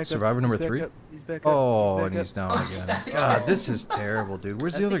got survivor number 3? He's back up. Oh, back and he's up. down again. God, this is terrible, dude.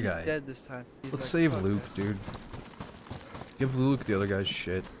 Where's the I other think guy? He's dead this time. He's Let's like, save "Fuck Luke, that." dude. Give Luke the other guy's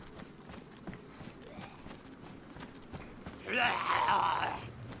shit.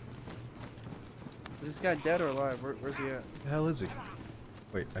 Is this guy dead or alive? Where's he at? The hell is he?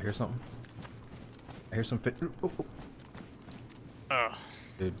 Wait, I hear something. I hear some fit. Oh. Oh,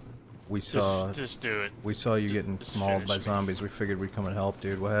 Dude, we saw just do it. we saw you getting just mauled finish by me. zombies. We figured we'd come and help,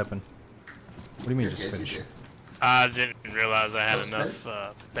 dude. What happened? What do you mean You're just good, finish? you're I didn't realize I had That's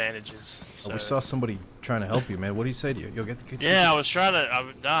enough bandages. Oh, we so- saw somebody trying to help you, man. What did he say to you? You'll get the Yeah, I was trying to.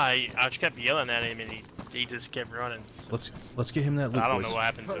 I just kept yelling at him, and he just kept running. So Let's get him that loot, I don't boys. know what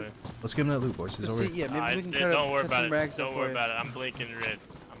happened to him. Let's get him that loot, boys. He's over here. Yeah, maybe we can cut Don't worry cut about some it. rags up Don't for worry you. about it. I'm blinking red.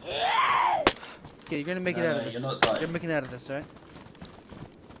 Okay, you're gonna make it No, out no, of this. you're not dying. You're making it out of this, right?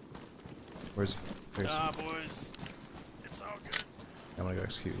 Where's he? There's Ah, boys, it's all good. I'm gonna go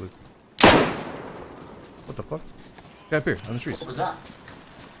execute Luke. What the fuck? Guy up here, on the trees. What was that?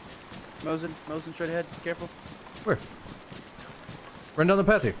 Mosin, straight ahead. Careful. Where? Run down the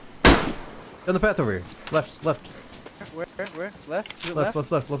path here. Down the path over here. Left. Where? Left? To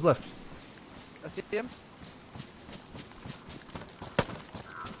the Left. I see him.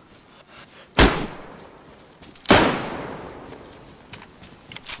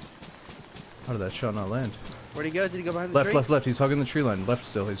 How did that shot not land? Where'd he go? Did he go behind the tree? Left. He's hugging the tree line. Left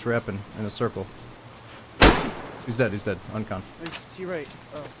still. He's rapping in a circle. He's dead. Uncon. He's to your right.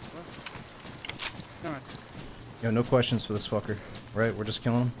 Oh, what? Come on. Yo, no questions for this fucker. Right? We're just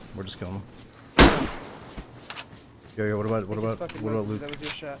killing him? Yo, what about Luke? That was your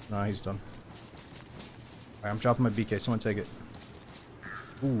shot. Nah, he's done. Alright, I'm dropping my BK. Someone take it.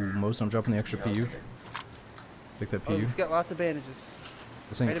 Ooh, Mos, I'm dropping the extra Yeah, I'll PU. take it. Take that Oh, PU. he's got lots of bandages.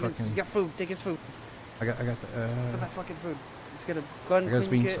 This ain't Vitamins. He's fucking... got food. Take his food. I got the... Take that fucking food. He's got a gun. I got his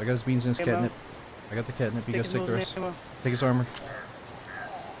clean beans. kit. I got his beans and his ammo. catnip. I got the catnip. You Take guys take the his rest. ammo. Take his armor.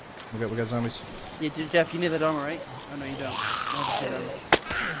 We got zombies. Yeah, Jeff, you need that armor, right? Oh no, you don't. No, just that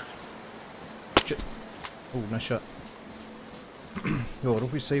armor. Shit. Oh, nice shot. Yo, what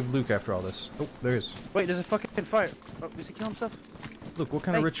if we save Luke after all this? Oh, there he is. Wait, there's a fucking fire. Oh, does he kill himself? Luke, what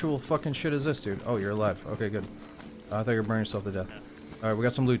kind of Hey. ritual fucking shit is this, dude? Oh, you're alive. Okay, good. I thought you were burning yourself to death. Alright, we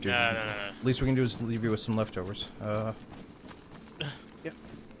got some loot, dude. No. Least we can do is leave you with some leftovers. Yep.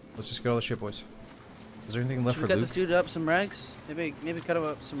 Let's just get all the shit, boys. Is there anything left Should for we cut Luke? this dude up some rags? Maybe cut him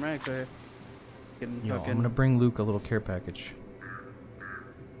up some rags right here. Getting Yo, fucking... I'm gonna bring Luke a little care package.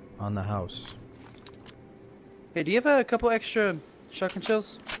 On the house. Hey, do you have a couple extra shotgun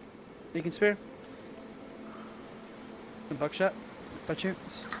shells you can spare? Some buckshot, by chance?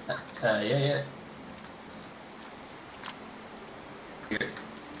 Yeah. Good.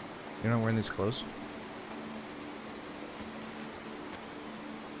 You're not wearing these clothes?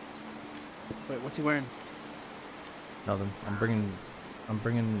 Wait, what's he wearing? Nothing. I'm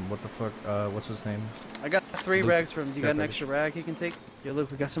bringing, what the fuck, what's his name? I got 3 Luke, rags for him. Do you got an care extra rag you can take? Yo,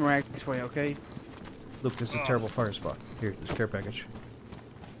 Luke, we got some rags for you, okay? Luke, this is a terrible fire spot. Here, this care package.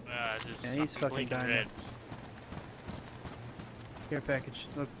 Just Yeah, he's fucking blinking dying. red. Care package.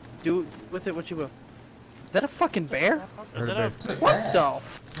 Look, do with it what you will. Is that a fucking bear? Is Heard that a a It's a What bear. the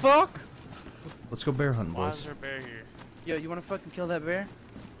fuck? Let's go bear hunting, Why boys. is there a bear here? Yo, you wanna fucking kill that bear?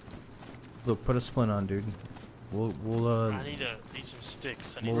 Luke, put a splint on, dude. We'll I need some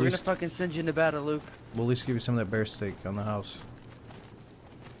sticks. I need Well, We're at gonna least- fucking send you into battle, Luke. at least give you some of that bear steak on the house.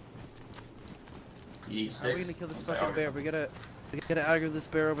 You need How are we sticks. gonna kill this It's like, fucking bear? We gotta aggro this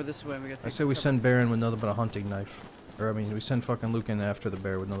bear over this way. And we gotta. I take say the we fucking- send Baron with nothing but a hunting knife. Or, I mean, we send fucking Luke in after the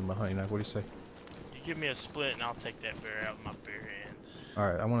bear with nothing but a hunting knife. What do you say? You give me a split and I'll take that bear out with my bare hands.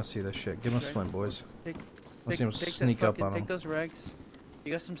 Alright, I want to see this shit. Give him a Okay. splint, boys. Take- Let's see him that sneak up fucking- on Take him. those rags.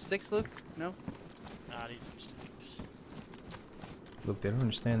 You got some sticks, Luke? No. Nah, I need some sticks. Look, they don't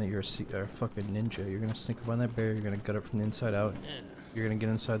understand that you're a fucking ninja. You're gonna sneak up on that bear, you're gonna gut it from the inside out. Yeah. You're gonna get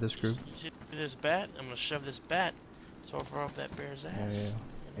inside this group. You see this bat? I'm gonna shove this bat so far off that bear's ass. Yeah.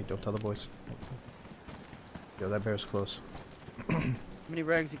 Hey, don't tell the boys. Yo, that bear's close. How many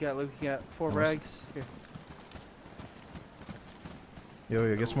rags you got, Luke? You got 4 Almost. rags. Here.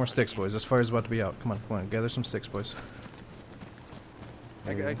 Yo, get some more sticks, boys. This fire's about to be out. Come on, gather some sticks, boys.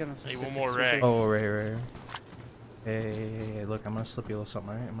 I got some Hey, sticks one more right rag. here. Oh, right here. Hey, look, I'm gonna slip you a little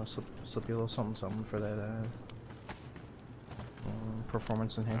something, alright? I'm gonna slip you a little something for that,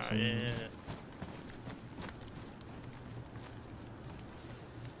 performance enhancing. Yeah.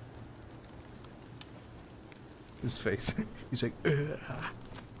 His face. He's like, ugh.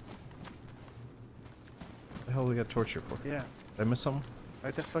 The hell we got torch here for? Yeah. Did I miss something?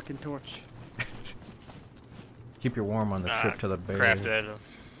 Light that fucking torch. Keep you warm on the trip to the bear. Craft that.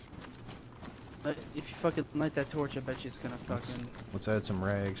 If you fucking light that torch, I bet you it's gonna fucking Let's add some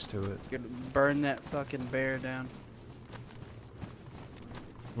rags to it. gonna burn that fucking bear down.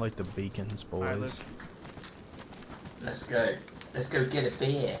 Like the beacons, Alright, boys. Luke. Let's go. Let's go get a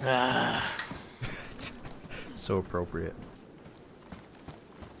beer. Ah. So appropriate.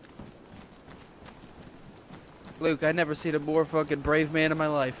 Luke, I never seen a more fucking brave man in my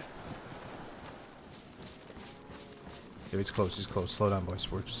life. If he's close, he's close. Slow down, boys.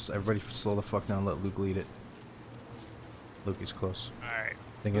 We're just everybody slow the fuck down. Let Luke lead it. Luke, he's close. Alright.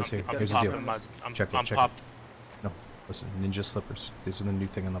 Thing is here. I'm Here's the popping deal. I'm Check it, I'm check pop it. No, listen. Ninja slippers. These are the new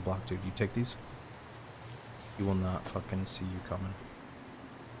thing on the block, dude. You take these, you will not fucking see you coming.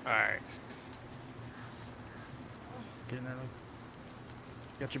 Alright. Get in there, Luke.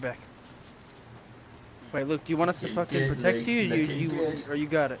 Got your back. Wait, Luke, do you want us to Looking fucking good, protect Luke, you? looking good. Or you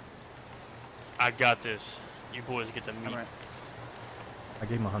got it? I got this. You boys get the meat. Alright. I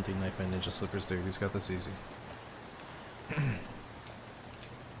gave him a hunting knife and ninja slippers, dude. He's got this easy.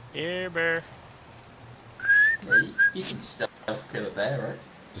 Here, bear. Yeah, you can stealth kill a bear, right?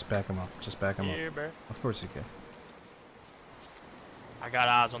 Just back him up. Just back him Here, up. bear. Of course you can. I got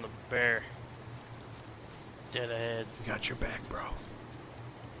eyes on the bear. Dead ahead. We got your back, bro.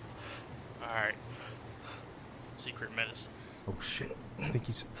 Alright. Secret medicine. Oh shit. I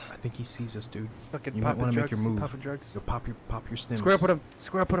think he sees us, dude. Fucking You might popping want to drugs. make your move. Popping drugs. Yo, pop your stims. Square up with him.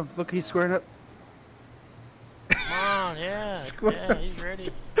 Square up with him. Look, he's squaring up. Come on, yeah. Square Yeah, he's ready.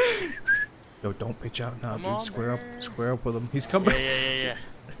 Yo, don't pitch out now, Come dude. on, Square bear. up. Square up with him. He's coming. Yeah.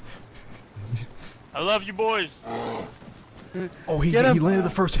 I love you boys. Oh, he Get him. landed the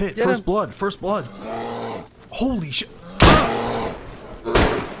first hit. Get First him. blood. First blood. Holy shit.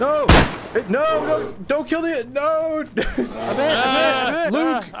 No! No! Don't kill the. No!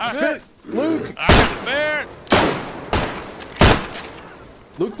 Luke! Luke! I got the bear.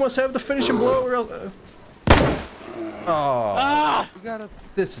 Luke must have the finishing blow or else. Oh, Ah! You gotta.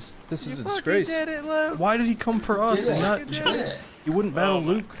 this is You a fucking disgrace. did it, Luke. Why did he come for us Did and it. not? You You did did it. You wouldn't battle Oh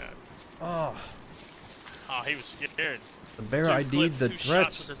my Luke. God. Oh, Oh, he was scared. the bear Two ID'd clips, the 2 shots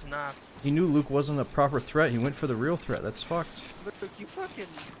threats. with his knife. He knew Luke wasn't a proper threat. He went for the real threat. That's fucked. Luke, you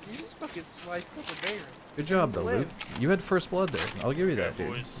just fucking sliced up a bear. Good job, though, Luke. You had first blood there. I'll give you that, Good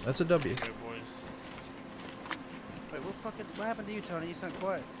dude. boys. That's a W. Good boys. Wait, what happened to you, Tony? You sound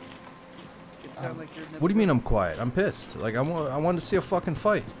quiet. You sound like you're. What do you mean I'm quiet? I'm pissed. Like I wanted to see a fucking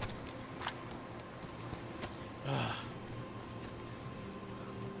fight.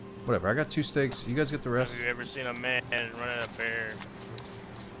 Whatever, I got 2 steaks. You guys get the rest. Have you ever seen a man running a bear?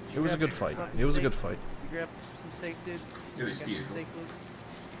 It was a good fight. It was a good fight. You grab some steak, dude. It was Got some beautiful. steak, Luke?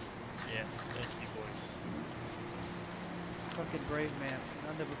 Yeah, thank you, boys. Fucking brave man.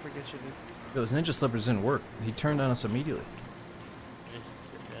 I'll never forget you, dude. Those ninja slippers didn't work. He turned on us immediately.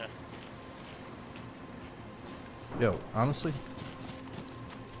 Yeah. Yo, honestly,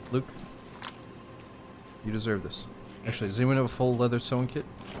 Luke, you deserve this. Actually, does anyone have a full leather sewing kit?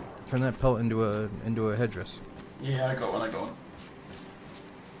 Turn that pelt into a headdress. Yeah, I got one. I got one.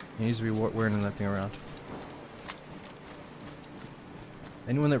 He needs to be wearing that thing around.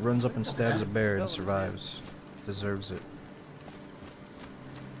 Anyone that runs up and stabs a bear and survives deserves it.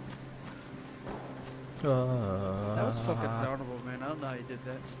 That was fucking honorable, man. I don't know how you did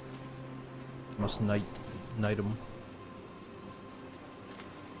that. Must knight him.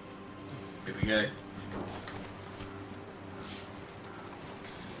 Here we go.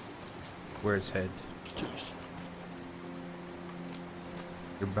 Where his head?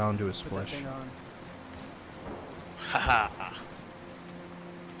 You're bound to his Put that flesh. thing on. Haha.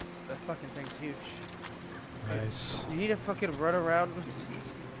 That fucking thing's huge. Nice. You need to fucking run around.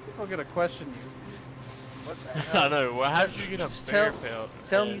 I'm gonna question you. What the hell? I know. Well, how did you get a bear pelt?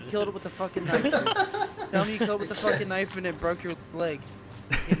 Tell him you killed it with the fucking knife. Dude. Tell him you killed it with the fucking knife and it broke your leg.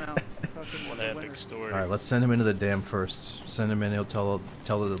 Came out. Fucking What the an winner. epic story. Alright, let's send him into the dam first. Send him in, he'll tell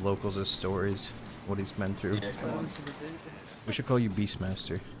the locals his stories, what he's been through. Yeah, come on. We should call you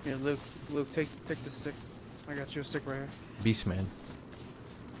Beastmaster. Yeah, Luke, take the stick. I got you a stick right here. Beastman.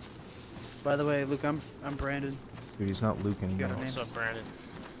 By the way, Luke, I'm Brandon. Dude, he's not Luke anymore. got a name. What's up, Brandon?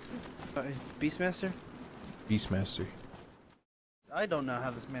 He's Beastmaster? Beastmaster. I don't know how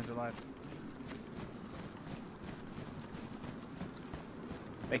this man's alive.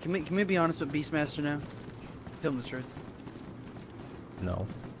 Hey, can we be honest with Beastmaster now? Tell him the truth. No.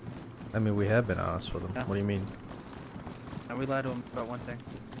 I mean, we have been honest with him. Yeah. What do you mean? No, we lied to him about one thing.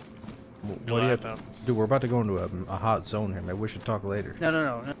 What do you have to... Dude, we're about to go into a hot zone here. Maybe we should talk later.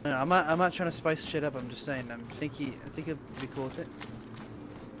 No. I'm not trying to spice shit up. I'm just saying. I think he'd be cool with it.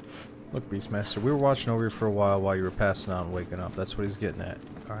 Look, Beastmaster, we were watching over you for a while you were passing out and waking up. That's what he's getting at.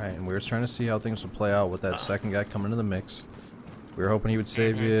 Alright, and we were trying to see how things would play out with that second guy coming into the mix. We were hoping he would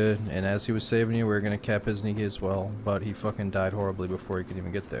save you, and as he was saving you, we were going to cap his knee as well, but he fucking died horribly before he could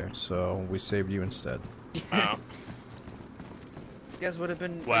even get there, so we saved you instead. Wow. You guys would have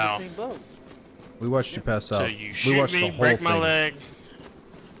been Wow. in the same boat. We watched you pass So out. you We shoot watched the me, whole break my thing. leg.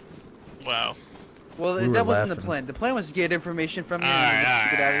 Wow. Well, We were that wasn't the laughing. plan. The plan was to get information from you Alright,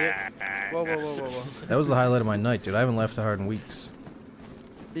 and get out of here. alright. Whoa. That was the highlight of my night, dude. I haven't laughed that hard in weeks.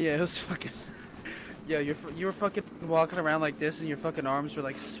 Yeah, it was fucking... Yeah, you were fucking walking around like this and your fucking arms were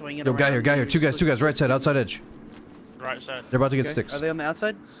like swinging Yo, around. guy here. Two guys, right side, outside edge. Right side. They're about to get Okay. sticks. Are they on the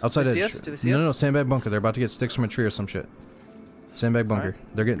outside? Outside Do they edge. see us? Do they see No, us? sandbag bunker. They're about to get sticks from a tree or some shit. Sandbag bunker.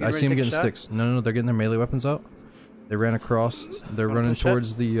 Alright. They're getting. You I ready see to them take a getting shot? sticks. No, they're getting their melee weapons out. They ran across. They're Wanna running push up?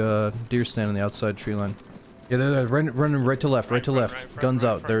 towards the deer stand on the outside tree line. Yeah, they're running right to left, right to left. Guns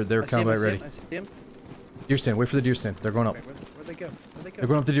out. They're I see him, combat I see ready. him, I see him. Deer stand. Wait for the deer stand. They're going up. Wait, where'd they go? Where'd they go? They're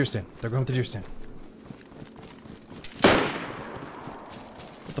going up the deer stand. They're going up the deer stand.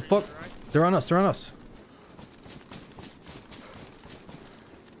 What the fuck? They're on us. They're on us.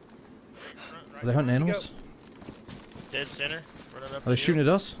 Are they hunting animals? Dead center. Running up Are they shooting at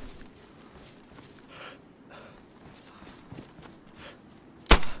us?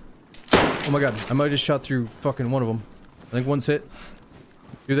 Oh my god, I might have just shot through fucking one of them. I think one's hit.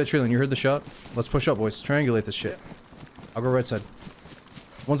 Do that tree line, you heard the shot? Let's push up, boys. Triangulate this shit. I'll go right side.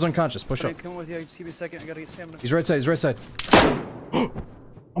 One's unconscious, push up. Come with you. Just give me a second. I gotta get stamina. He's right side, he's right side.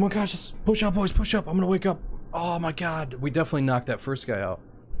 I'm unconscious. Push up, boys, push up. I'm gonna wake up. Oh my god. We definitely knocked that first guy out.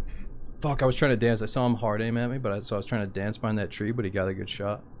 Fuck, I was trying to dance. I saw him hard aim at me, but so I was trying to dance behind that tree, but he got a good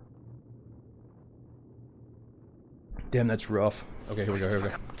shot. Damn, that's rough. Okay, here we go, here we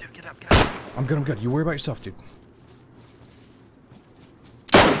go. Dude, get up. I'm good. You worry about yourself, dude.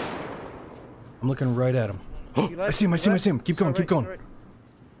 I'm looking right at him. I see him. Keep going, keep going.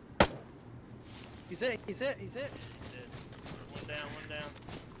 He's hit. One down.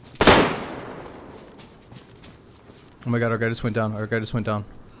 Oh my god, our guy just went down.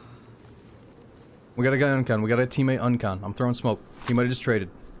 We got a guy uncon. We got a teammate uncon. I'm throwing smoke. He might have just traded.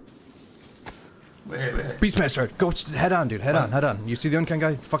 We're here. Beastmaster, go head on, dude. Head on. You see the uncon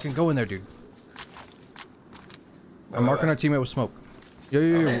guy? Fucking go in there, dude. I'm marking our teammate with smoke. Yo.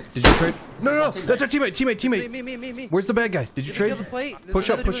 Okay. Did you trade? No. my teammate. That's our teammate. Me. Where's the bad guy? Did you Did we kill trade? the plate? There's Push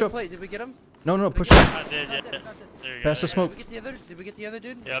another up. dude with a plate. Did we get him? No, push up. I did, yeah. There you Pass go. the smoke. Did we get the other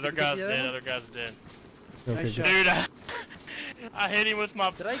dude? Yeah, other guy's dead. Other guy's dead. Okay, Nice good. shot. Dude, I hit him with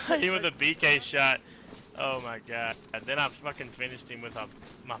my Did I hit him with a BK shot. Oh my god. And then I fucking finished him with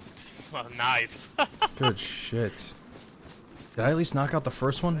my knife. Good shit. Did I at least knock out the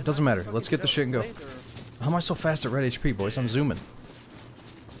first one? Doesn't matter. Let's get the shit and go. How am I so fast at red HP, boys? I'm zooming.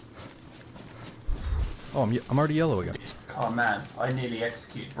 Oh, I'm already yellow again. Oh man, I nearly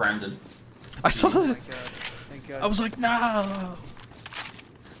executed Brandon. I saw Oh my that. god. Thank God. I was like, no.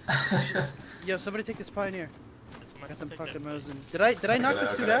 Yo, somebody take this pioneer. I got them Take fucking that. mosing. Did I knock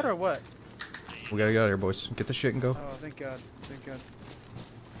this dude out or what? We gotta get out of here, boys. Get the shit and go. Oh, thank God. Thank God.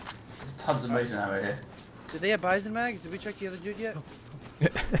 There's tons of amazing ammo here. Did they have bison mags? Did we check the other dude yet?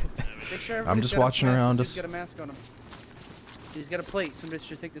 Make sure I'm everybody's just got a watching mask. around This us. dude's got a mask on him. He's got a plate. Somebody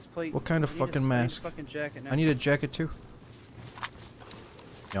should take this plate. What kind of I need a- fucking I need a mask? fucking jacket now. I need a jacket too.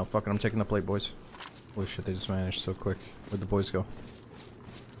 No, fuck it. I'm taking the plate, boys. Holy shit, they just vanished so quick. Where'd the boys go?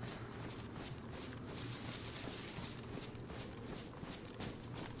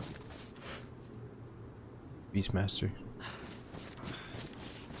 Beastmaster.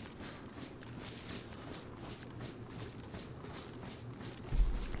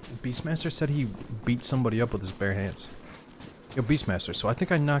 Beastmaster said he beat somebody up with his bare hands. Yo, Beastmaster, so I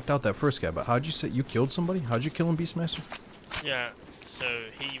think I knocked out that first guy, but how'd you say you killed somebody? How'd you kill him, Beastmaster? Yeah, so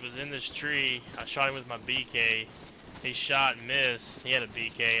he was in this tree. I shot him with my BK. He shot and missed. He had a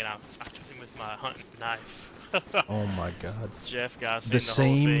BK, and I took him with my hunting knife. Oh my god. Jeff got The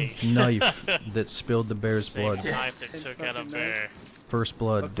same knife that spilled the bear's Same blood. knife that Same took out a fucking bear. First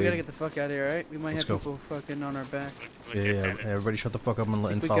blood, Look, we gotta dude. get the fuck out of here, alright? We might Let's have go. people fucking on our back. Yeah, everybody shut the fuck up and,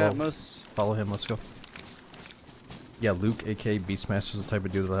 I and think we follow. got most. Follow him, let's go. Yeah, Luke, aka Beastmaster, is the type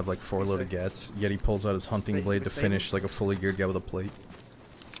of dude that'll have like 4 loaded gats, yet he pulls out his hunting Wait, blade to wait, wait. finish like a fully geared guy with a plate.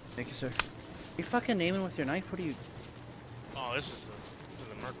 Thank you, sir. Are you fucking aiming with your knife? What are you? Oh, this is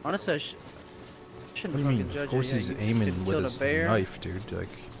the merc. Honestly, I shouldn't What do you fucking mean? judge Of course you. he's You aiming killed with a his bear, knife, dude. Like,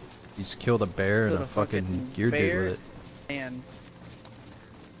 he's killed a bear and killed a fucking fucking gear dude bear, with it. And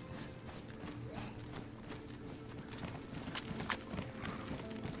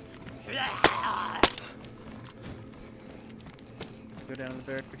go down to the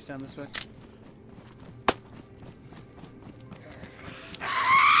barracks down this way.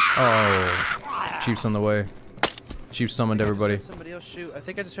 Oh, Chief's on the way. Chief summoned everybody. Somebody else shoot. I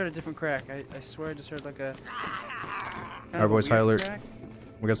think I just heard a different crack. I swear I just heard like a. Alright, boys, high alert. Crack.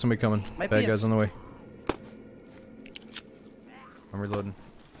 We got somebody coming. Might Bad be a- guys on the way. I'm reloading.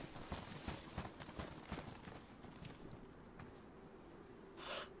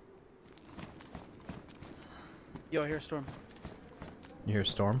 Yo, I hear a storm. You hear a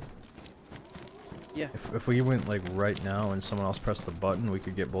storm? Yeah. If we went like right now and someone else pressed the button, we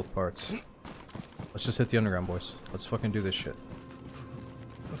could get both parts. Let's just hit the underground, boys. Let's fucking do this shit.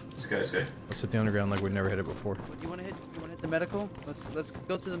 Let's go, let's go. Let's hit the underground like we've never hit it before. What, you wanna hit? You wanna hit the medical? Let's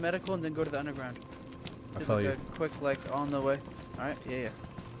go through the medical and then go to the underground. I Just follow like you. a quick like on the way. All right. Yeah.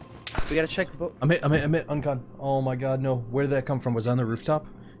 We gotta check both. I'm hit, uncon. Oh my god, no. Where did that come from? Was that on the rooftop?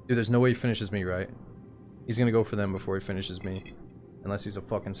 Dude, there's no way he finishes me, right? He's gonna go for them before he finishes me. Unless he's a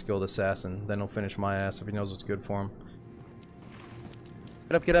fucking skilled assassin. Then he'll finish my ass if he knows what's good for him.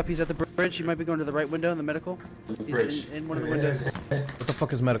 Get up. He's at the bridge. He might be going to the right window in the medical. He's Bridge. in one of the windows. What the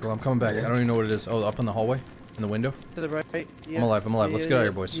fuck is medical? I'm coming back. I don't even know what it is. Oh, up in the hallway? In the window? To the right. Yeah. I'm alive, I'm alive. Let's get out of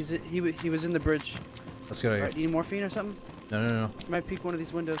here, boys. He was in the bridge. Let's get out of Alright, here. you need morphine or something? No, no, no. You might peek one of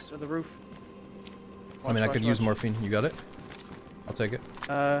these windows or the roof. I mean, I could use watch. morphine. You got it? I'll take it.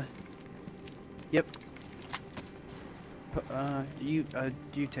 Yep. You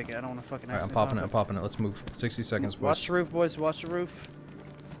take it. I don't want to fucking. Alright, I'm accident popping it. pop I'm popping it. Let's move. 60 seconds, boys. Watch the roof, boys. Watch the roof.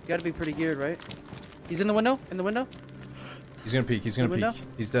 You gotta be pretty geared, right? He's in the window. In the window. He's gonna peek. He's gonna Window? peek.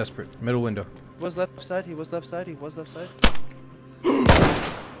 He's desperate. Middle window. He was left side. He was left side. He was left side.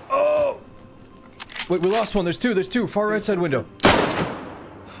 Oh! Wait, we lost one. There's two. There's two. Far right side window.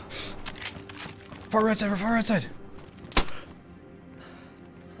 Far right side. Far right side.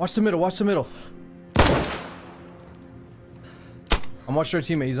 Watch the middle. Watch the middle. I'm watching our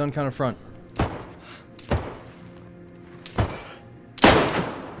teammate. He's on kind of front.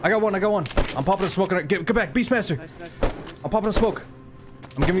 I got one. I got one. I'm popping a smoke. Get back, Beastmaster. Nice. I'm popping a smoke.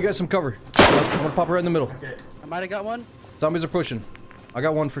 I'm giving you guys some cover. I'm gonna pop it right in the middle. Okay. I might have got one. Zombies are pushing. I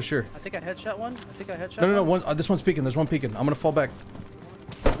got one for sure. I think I headshot one. I think I headshot. No, one. this one's peeking. There's one peeking. I'm gonna fall back.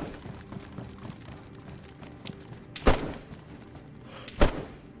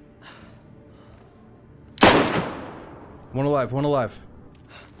 One alive. One alive.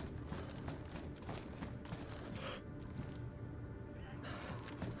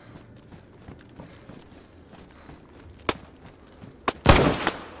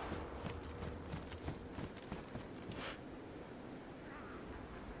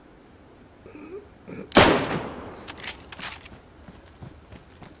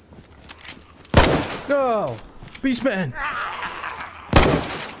 No! Beastman!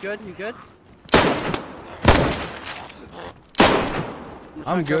 Good? You good?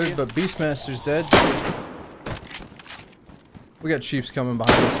 I'm good, but Beastmaster's dead. We got Chiefs coming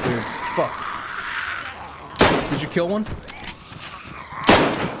behind us, dude. Fuck. Did you kill one?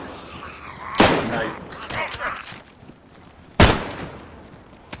 No.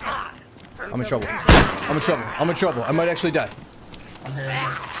 I'm in trouble. I'm in trouble. I'm in trouble. I might actually die. I'm here.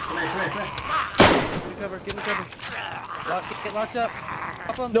 Come here. Get in cover, get in cover. Get locked up.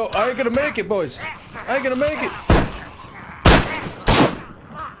 Up on. No, I ain't gonna make it, boys. I ain't gonna make it.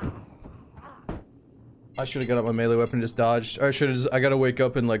 I should have got up my melee weapon and just dodged. Or I should have just, I gotta wake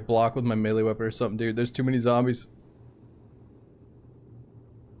up and like block with my melee weapon or something, dude. There's too many zombies.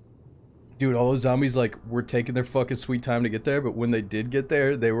 Dude, all those zombies like were taking their fucking sweet time to get there, but when they did get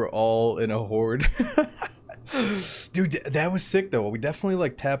there, they were all in a horde. Dude, that was sick though. We definitely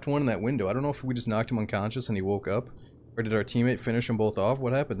like tapped one in that window. I don't know if we just knocked him unconscious and he woke up, or did our teammate finish them both off?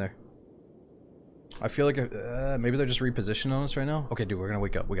 What happened there? I feel like maybe they're just repositioning on us right now. Okay, dude, we're gonna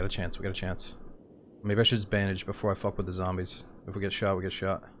wake up. We got a chance. We got a chance. Maybe I should just bandage before I fuck with the zombies. If we get shot, we get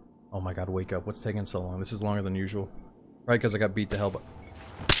shot. Oh my god, wake up. What's taking so long? This is longer than usual. Right, because I got beat to hell, but...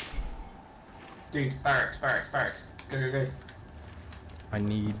 Dude, barracks. Go. I'm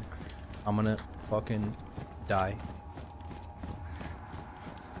gonna fucking die.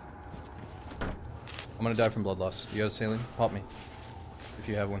 I'm gonna die from blood loss. You got a saline? Pop me. If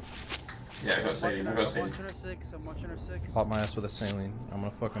you have one. Yeah, I got saline. I'm watching her 6. I'm watching her 6. Pop my ass with a saline. I'm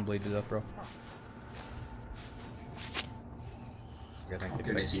gonna fucking bleed to death, bro. Okay, thank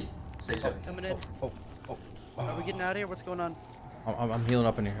Okay, Mickey. Say so. Coming in. Oh. Are we getting out of here? What's going on? I'm healing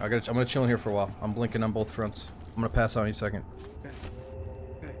up in here. I'm gonna chill in here for a while. I'm blinking on both fronts. I'm gonna pass out any second. Okay.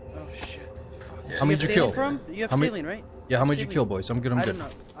 Oh shit. Yeah. How many did you kill? You have How many- saline, right? Yeah, how many did you kill, boys? I'm good, I'm I good. don't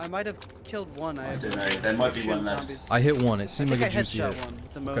know. I might have killed one. I don't know. There might be one left. I hit one. It seemed I like a think I juicy headshot hit. one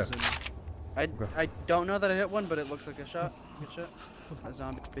with the Okay. Mosin. I don't know that I hit one, but it looks like a shot. Good shot. A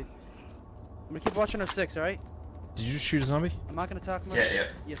zombie. I'm gonna keep watching our 6, alright? Did you just shoot a zombie? I'm not gonna talk much. Yeah.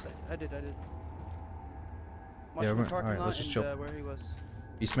 Yes, I did. Yeah, Watching the parking alright, lot let's just and, chill. where he was.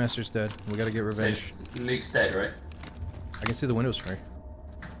 Beastmaster's dead. We gotta get revenge. So, Luke's dead, right? I can see the windows from here.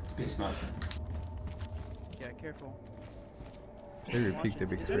 Beastmaster. Yeah, careful. If they repeat, they'd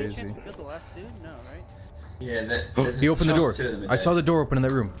be Is there any crazy. chance we killed the last dude? No, right? Yeah, He opened the door. Them I saw the door open in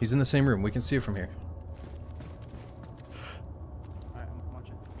that room. He's in the same room. We can see it from here. Alright, I'm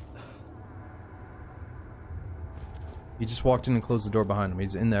watching. He just walked in and closed the door behind him.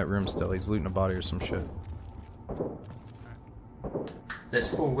 He's in that room still. He's looting a body or some shit.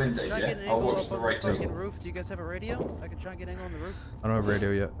 There's 4 windows, Try and get an yeah? I'll angle watch up the on right fucking too. roof. Do you guys have a radio? I can try and get an angle on the roof. I don't have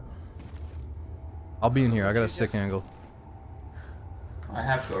radio yet. I'll be in here. I got a sick angle. I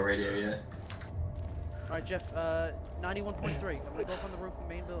have got a radio, yeah. Alright, Jeff, 91.3. I'm gonna go up on the roof of the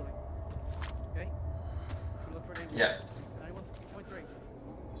main building. Okay? I'm look for an angle. Yeah. 91.3.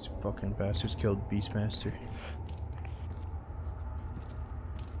 These fucking bastards killed Beastmaster.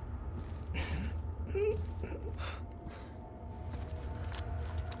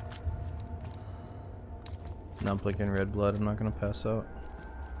 Now I'm blinking red blood. I'm not gonna pass out.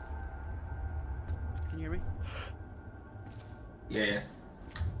 Can you hear me? Yeah.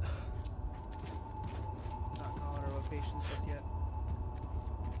 Not calling our locations just yet.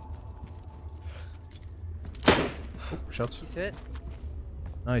 Oh, shots. He's hit.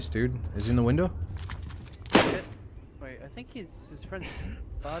 Nice, dude. Is he in the window? He's hit. Wait, I think his friend's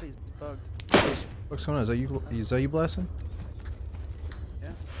body's bugged. What's going on? Is that you blasting? Yeah.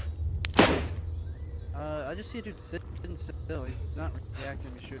 I just see a dude sitting still. He's not reacting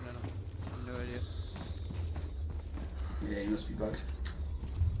to me shooting at him. I have no idea. Yeah, he must be bugged.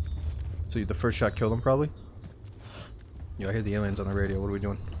 So the first shot killed him, probably? Yo, I hear the aliens on the radio. What are we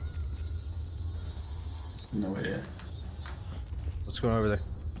doing? No idea. What's going on over there?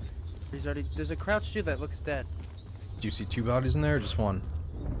 He's already. There's a crouched dude that looks dead. Do you see 2 bodies in there or just 1?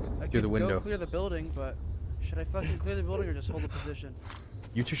 I Through the could window. Go clear the building, but should I fucking clear the building or just hold the position?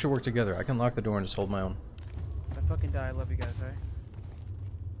 You two should work together. I can lock the door and just hold my own. If I fucking die, I love you guys, alright?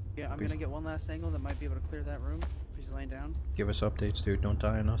 Yeah, I'm gonna get one last angle that might be able to clear that room if he's laying down. Give us updates, dude. Don't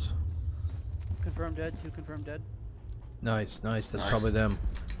die on us. Confirmed dead, 2 confirmed dead. Nice. That's Nice. probably them.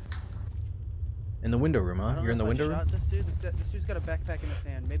 In the window room, I huh? don't You're in know the if I window room? shot this dude. This dude's got a backpack in his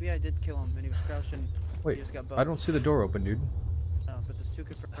hand. Maybe I did kill him and he was crouching. Wait, he just got I bugged. don't see the door open, dude. No, but there's 2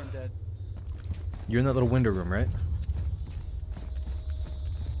 confirmed dead. You're in that little window room, right?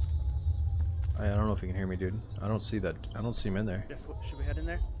 I don't know if you can hear me, dude. I don't see that. I don't see him in there. Jeff, should we head in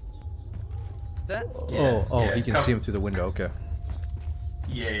there? That? Yeah, oh, yeah, he can come. see him through the window. Okay.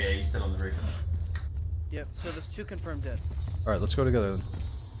 Yeah, he's still on the roof. Yep. So there's 2 confirmed dead. All right, let's go together then.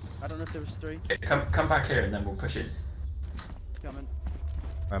 I don't know if there was 3. Okay, come back here and then we'll push it. Coming. All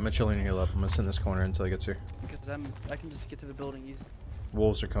right, I'm gonna chill and heal up. I'm gonna sit in this corner until he gets here. Because I can just get to the building easy.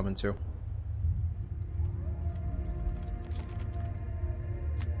 Wolves are coming too.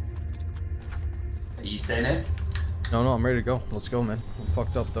 Are you staying here? No, I'm ready to go. Let's go, man. I'm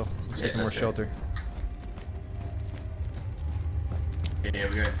fucked up though. Let's Yeah, get more let's go. shelter. Yeah,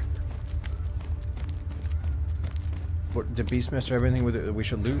 we go. What, did Beastmaster have anything with it that we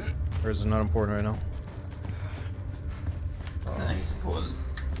should loot, or is it not important right now? I think it's important.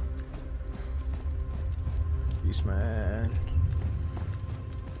 Beastman.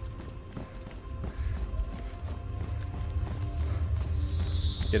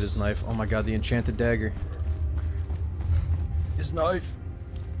 Get his knife. Oh my god, the enchanted dagger. His knife.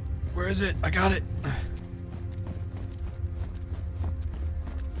 Where is it? I got it.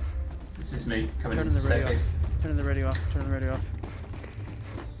 This is me coming Turning into the the radio off. staircase. Turning the radio off. Turning the radio off.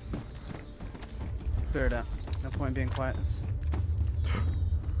 Clear it out. No point in being quiet.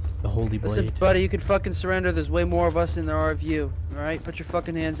 The holy blade. Listen, buddy, you can fucking surrender. There's way more of us than there are of you. Alright? Put your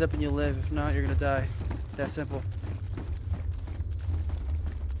fucking hands up and you'll live. If not, you're gonna die. That simple.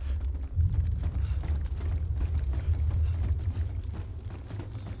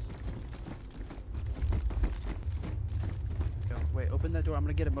 Yo, wait, open that door. I'm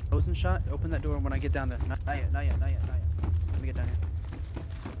gonna get a Mosin shot. Open that door when I get down there. Not yet, not yet, not yet, not yet. Let me get down here.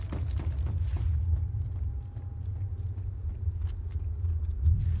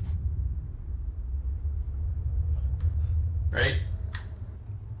 Ready?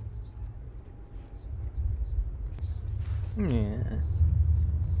 Yeah.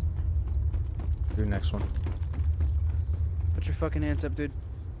 Do next one. Put your fucking hands up, dude.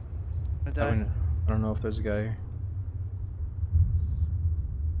 I'm gonna die. I don't know if there's a guy here.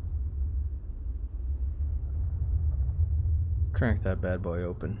 Crank that bad boy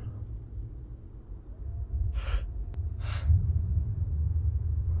open.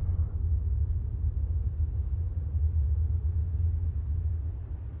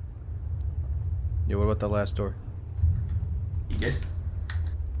 Yeah, what about the last door? You good?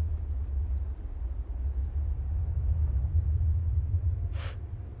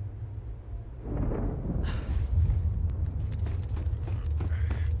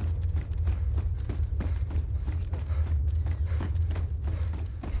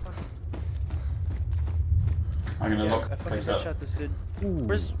 I'm gonna Yeah, lock I the fucking place up. shot this dude. Ooh.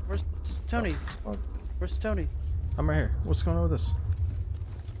 Where's Tony? Fuck. Where's Tony? I'm right here. What's going on with this?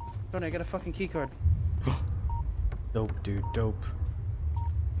 Tony, I got a fucking key card. Dope, dude. Dope.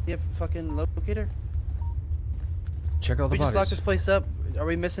 You have a fucking locator? Check out the We just locked bodies. this place up. Are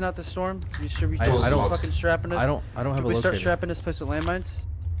we missing out the storm? Should we I just don't- fucking strapping us? I don't have Should a we start locator. strapping this place with landmines?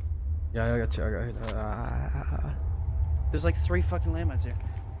 Yeah, I got you. I got. There's like 3 fucking landmines here.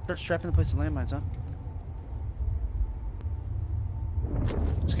 Start strapping the place with landmines, huh?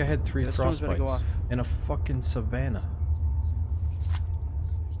 This guy had 3 This one's gonna go frostbites off. in a fucking savannah.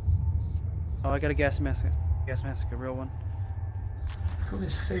 Oh, I got a gas mask. Gas mask, a real one. Look at all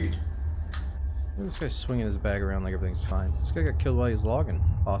this food. Look at this guy swinging his bag around like everything's fine. This guy got killed while he's logging,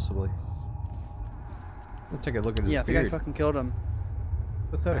 possibly. Let's take a look at his Yeah, I think I beard. fucking killed him.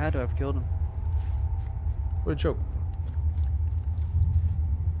 I Pathetic. had to have killed him. What a joke.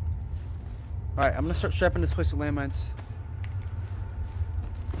 Alright, I'm gonna start strapping this place with landmines.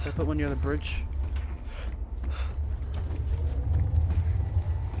 I put one near the bridge.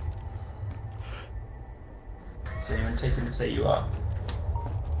 Is anyone taking to say you are?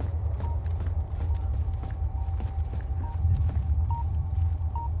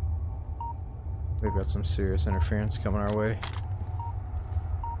 We've got some serious interference coming our way.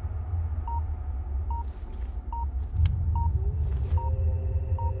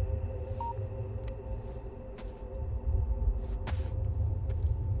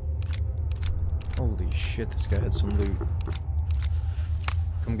 Holy shit, this guy had some loot.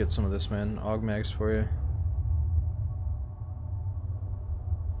 Come get some of this, man. Aug mags for you.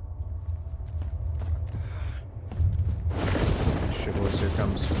 Shit, boys, here it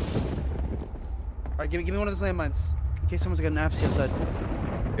comes. Alright, give me one of those landmines. In case someone's got an AFC outside.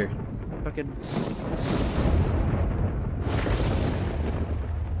 Here. Fucking.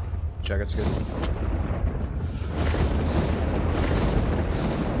 Jacket's good.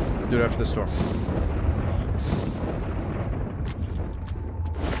 Do it after the storm.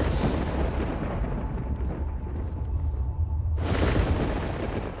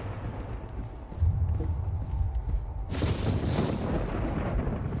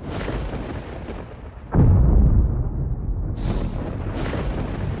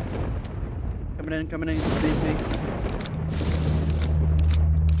 Coming coming in. BP.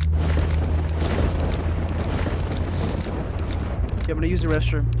 Yeah, I'm gonna use the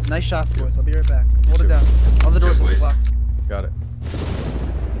restroom. Nice shots, boys. I'll be right back. Hold it down. All the doors will be boys. locked. Got it.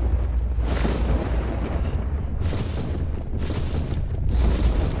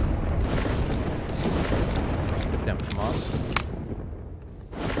 Damn, Tomas.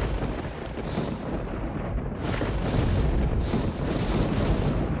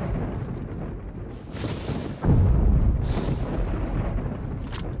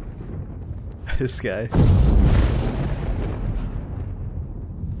 This guy.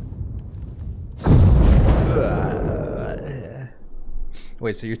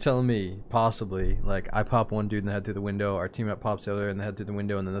 Wait, so you're telling me, possibly, like, I pop one dude in the head through the window, our teammate pops the other in the head through the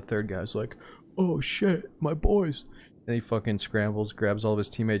window, and then the third guy's like, oh shit, my boys. And he fucking scrambles, grabs all of his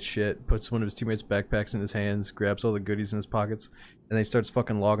teammates' shit, puts one of his teammates' backpacks in his hands, grabs all the goodies in his pockets, and then he starts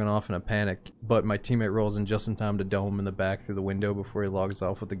fucking logging off in a panic. But my teammate rolls in just in time to dome him in the back through the window before he logs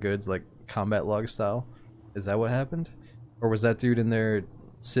off with the goods, like combat log style. Is that what happened? Or was that dude in there,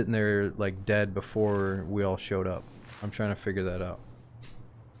 sitting there, like, dead before we all showed up? I'm trying to figure that out.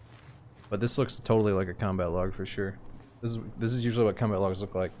 But this looks totally like a combat log for sure. This is usually what combat logs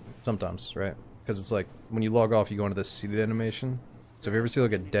look like sometimes, right? Because it's like when you log off, you go into this seated animation. So if you ever see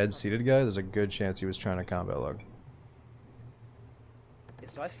like a dead seated guy, there's a good chance he was trying to combat log. Yeah,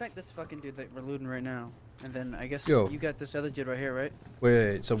 so I sniped this fucking dude that we're looting right now, and then I guess Yo. you got this other dude right here, right?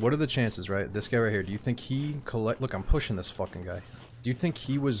 Wait, so what are the chances, right? This guy right here, do you think he look, I'm pushing this fucking guy. Do you think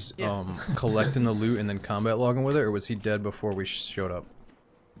he was collecting the loot and then combat logging with it, or was he dead before we showed up?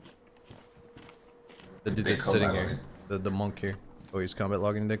 The dude that's sitting here, the monk here. Oh, he's combat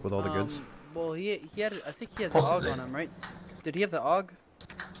logging Nick with all the goods? Well, he had, I think he had the AUG on him, right? Did he have the AUG?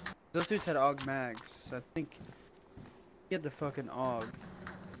 Those dudes had AUG mags, so I think he had the fucking AUG.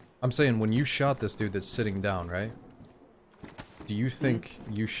 I'm saying, when you shot this dude that's sitting down, right? Do you think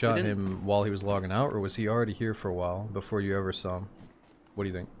you shot him while he was logging out, or was he already here for a while before you ever saw him? What do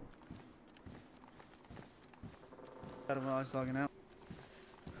you think? Shot him while I was logging out.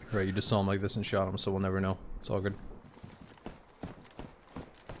 Right, you just saw him like this and shot him, so we'll never know. It's all good.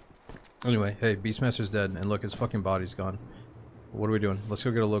 Anyway, hey, Beastmaster's dead, and look, his fucking body's gone. What are we doing? Let's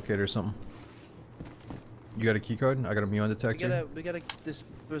go get a locator or something. You got a keycard? I got a muon detector. We gotta,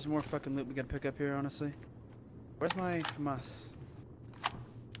 there's more fucking loot we gotta pick up here, honestly. Where's my FAMAS?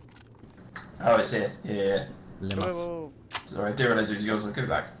 Oh, I see it. Yeah. Lemas. Whoa. Sorry, I didn't realize you guys go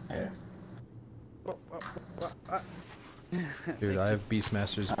back. Yeah. Dude, I have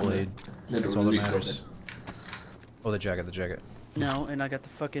Beastmaster's blade. That's all that matters. Oh, the jacket. No, and I got the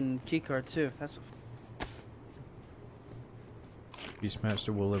fucking keycard too. That's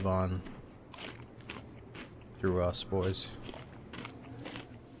Beastmaster will live on through us, boys.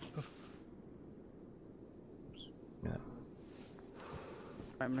 Yeah. Alright,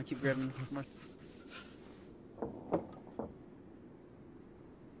 I'm gonna keep grabbing more.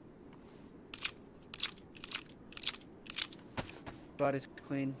 Body's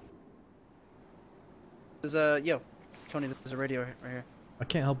clean. There's yo, Tony, there's a radio right here. I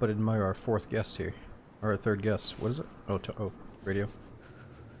can't help but admire our fourth guest here. Or our third guest. What is it? Oh, radio.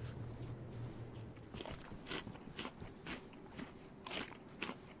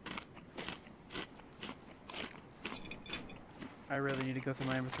 I really need to go through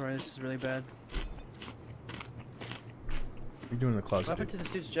my inventory. This is really bad. What are you doing in the closet, What happened to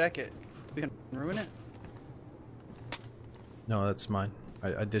this dude's jacket? Did we gonna ruin it? No, that's mine.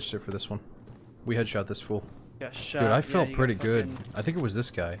 I ditched it for this one. We headshot this fool. Got shot. Dude, I Yeah, felt you pretty got good. fucking- I think it was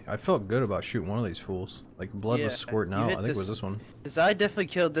this guy. I felt good about shooting one of these fools. Like, blood was Yeah, squirting you out. hit I think it was this one. Cause I definitely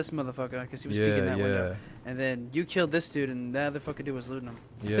killed this motherfucker because he was peeking that window. And then you killed this dude, and that other fucking dude was looting him.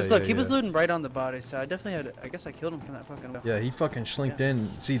 Yeah, Cause look, yeah, he was yeah. looting right on the body, so I definitely had. I guess I killed him from that fucking window. Yeah, he fucking schlinked in.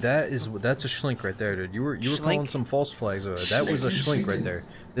 See, that's a schlink right there, dude. You were calling Schlink? some false flags over there. That was a schlink right there.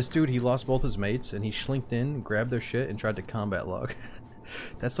 This dude, he lost both his mates, and he schlinked in, grabbed their shit, and tried to combat log.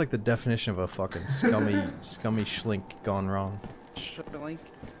 That's like the definition of a fucking scummy schlink gone wrong. Schlink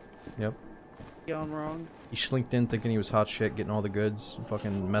Yep. gone wrong. He schlinked in thinking he was hot shit, getting all the goods,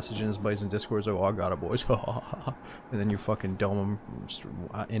 fucking messaging his buddies in Discord, oh, I got it, boys. And then you fucking dome him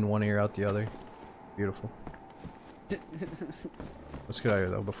in one ear, out the other. Beautiful. Let's get out of here,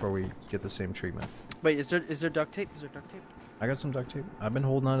 though, before we get the same treatment. Wait, is there duct tape? Is there duct tape? I got some duct tape. I've been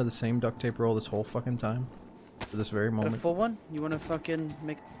holding on to the same duct tape roll this whole fucking time. To this very Got a moment. full one? You wanna fucking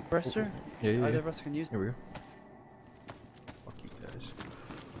make a presser? Yeah. Either of us can use it. Here we go. Fuck you guys.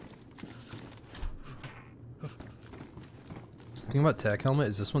 The thing about tac helmet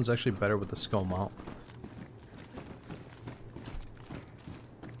is this one's actually better with the skull mount.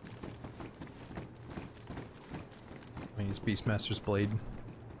 use Beastmaster's blade.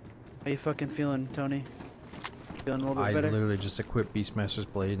 How you fucking feeling, Tony? Feeling a little bit I better? literally just equipped Beastmaster's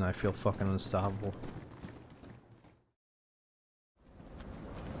blade and I feel fucking unstoppable.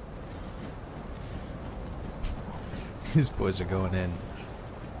 These boys are going in.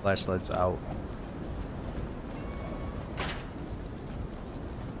 Flashlights out.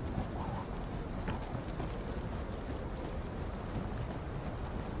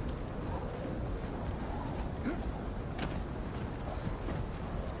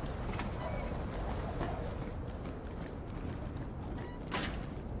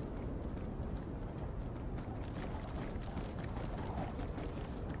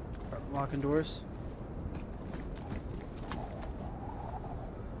 Locking doors.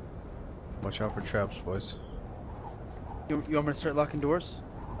 Watch out for traps, boys. You want me to start locking doors?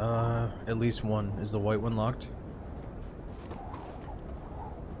 At least one. Is the white one locked?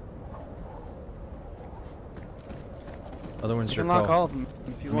 Other ones You are can lock call. all of them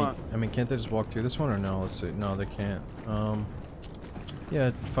if you want. I mean, can't they just walk through this one or no? Let's see. No, they can't.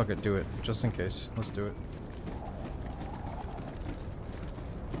 Yeah, fuck it, do it. Just in case. Let's do it.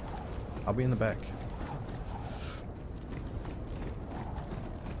 I'll be in the back.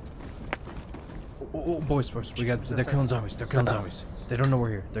 Oh, boys, we got. They're killing zombies. They're killing zombies. They don't know we're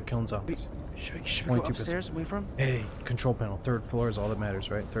here. They're killing zombies. Should we go upstairs away from? Hey, control panel. 3rd floor is all that matters,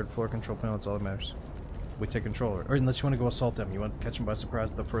 right? 3rd floor control panel. That's all that matters. We take control, or unless you want to go assault them. You want to catch them by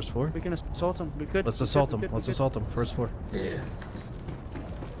surprise at the 1st floor? We can assault them. We could. Let's assault them. Let's assault them. 1st floor. Yeah.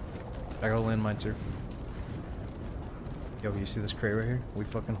 I got a landmine too. Yo, you see this crate right here? We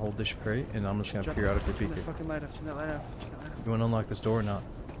fucking hold this crate, and I'm just gonna periodically peek Turn it. that fucking light off. Turn that light off. Turn that light off. You wanna unlock this door or not?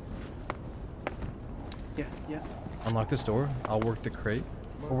 Yeah, yeah. Unlock this door. I'll work the crate.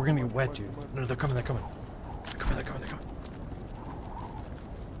 Oh, we're gonna get wet, dude. No, they're coming. They're coming. They're coming. They're coming. They're coming.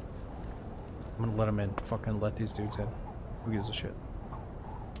 I'm gonna let them in. Fucking let these dudes in. Who gives a shit?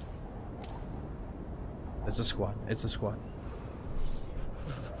 It's a squad. It's a squad.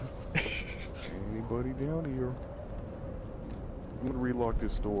 Anybody down here? I'm gonna relock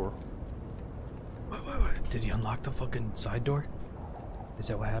this door. What? Did he unlock the fucking side door? Is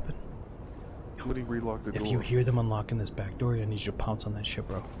that what happened? Somebody relock the door. If you hear them unlocking this back door, I need you to pounce on that shit,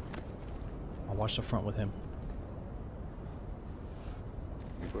 bro. I'll watch the front with him.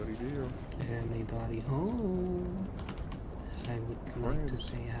 Anybody there? Anybody home? I would like to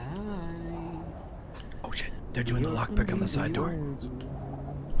say hi. Oh shit, they're doing the lockpick on the side door.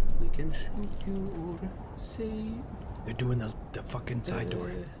 We can shoot you or say. They're doing the fucking side door.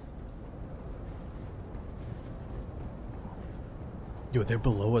 Yo, they're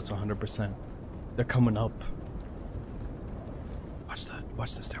below us 100%. They're coming up. Watch that.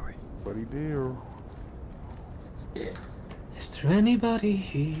 Watch the stairway. Anybody there? Yeah. Is there anybody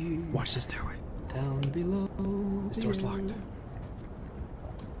here? Watch the stairway. Down below. This door's here? locked.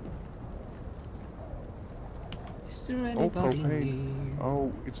 Is there Oh, anybody propane. near?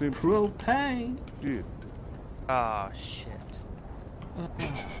 Oh, it's empty. Propane. Shit. Ah, shit. Oh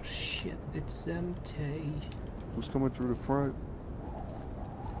shit, it's empty. Who's coming through the front?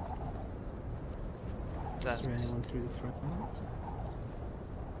 Is there anyone through the front?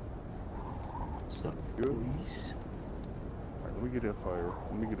 What's up, Good. boys? Alright, let me get that fire.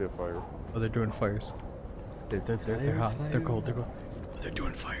 Let me get that fire. Oh, they're doing fires. They're hot. Fire, They're fire. cold. They're cold. They're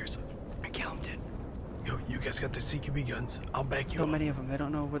doing fires. I killed him, dude. Yo, you guys got the CQB guns. I'll back you So up. many of them. They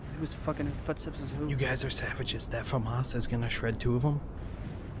don't know whose fucking footsteps is who. You guys are savages. That from us is gonna shred 2 of them.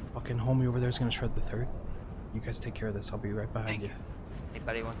 Fucking homie over there is gonna shred the 3rd. You guys take care of this. I'll be right behind you.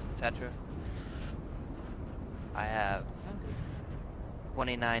 Anybody want some Tetra? I have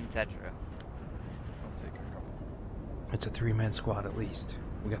 29 Tetra. It's a 3-man squad at least.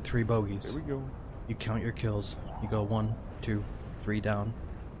 We got 3 bogeys. There we go. You count your kills. You go 1, 2, 3 down.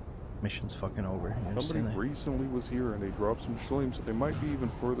 Mission's fucking over. You Somebody understand that? recently was here and they dropped some slims, so they might be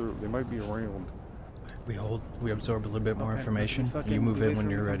even further. They might be around. We absorb a little bit more Okay, information. we fucking- You move we in wait when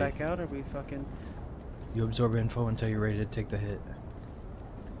for you're them to ready. come back out, or we fucking. You absorb info until you're ready to take the hit.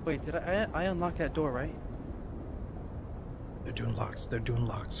 Wait, did I unlock that door, right? They're doing locks. They're doing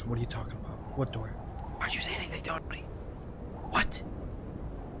locks. What are you talking about? What door? Why'd you say anything, Tony? What?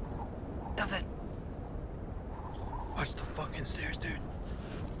 Nothing. Watch the fucking stairs, dude.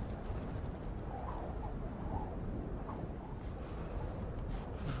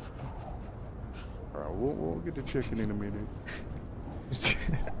 Alright, we'll get to checking in a minute.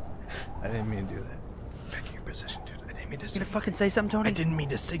 I didn't mean to do that. Back in your position, dude. I didn't mean to You signal. gonna fucking say something, Tony? I didn't mean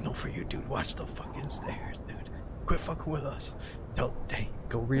to signal for you, dude. Watch the fucking stairs, dude. Quit fucking with us. Hey,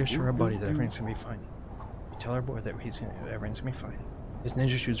 go reassure our buddy that everything's gonna be fine. You tell our boy that everything's gonna be fine. His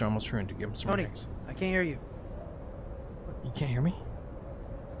ninja shoes are almost ruined. To give him some Tony, rings. I can't hear you. You can't hear me?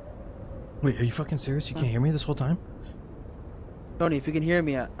 Wait, are you fucking serious? You can't hear me this whole time? Tony, if you can hear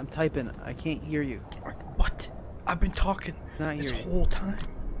me, I'm typing. I can't hear you. What? I've been talking this whole time.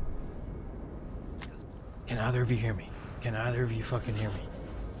 Can either of you hear me? Can either of you fucking hear me?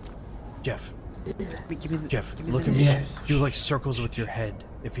 Jeff. Jeff, look at me. Do like circles with your head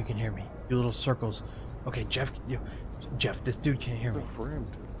if you can hear me. Do little circles. Okay, Jeff. Jeff, this dude can't hear me. Friend.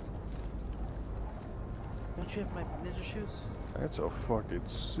 Don't you have my ninja shoes? That's a fucking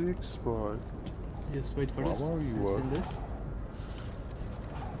sick spot. Just wait for Wow, this. where are you Send this.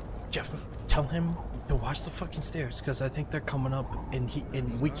 Jeff, tell him to watch the fucking stairs, because I think they're coming up,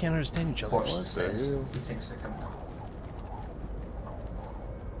 and we can't understand each other. Watch the stairs. He thinks they're coming up.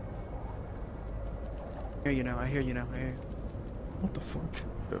 I hear you now. I hear you now. I hear you. What the fuck?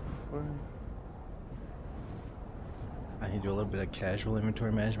 The fuck? I need to do a little bit of casual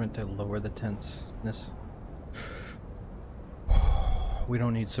inventory management to lower the tenseness. We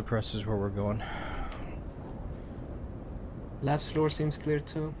don't need suppressors where we're going. Last floor seems clear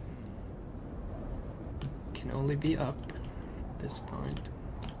too. Can only be up at this point.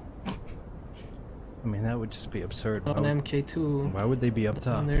 I mean, that would just be absurd. On MK2. Why would they be up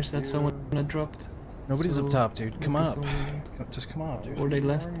top? And there's that someone that dropped. Nobody's So, up top, dude. Come maybe up. someone- Just come up, dude. Or they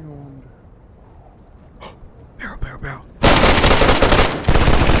left. Barrel, barrel, barrel.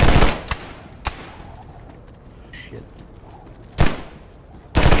 Shit.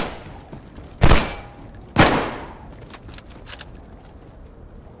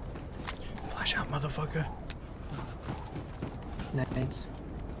 Flash out, motherfucker. Nice.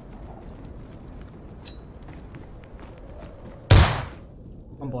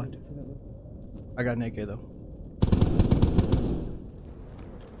 I'm blind. I got an AK though.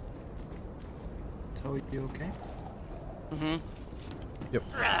 So you okay? Mm-hmm. Yep.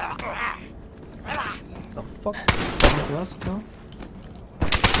 The fuck? To us though?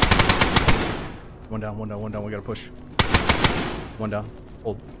 One down, one down, one down. We gotta push. One down.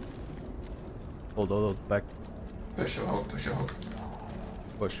 Hold. Hold. Back. Push or hold, push or hold.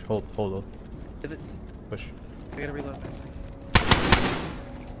 Push. Hold. Is it? Push. I gotta reload.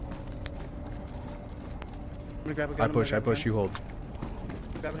 I'm gonna grab a gun. I push, you hold.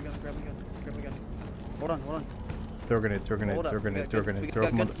 Grab a gun. Hold on. Throw a grenade. Hold up, we got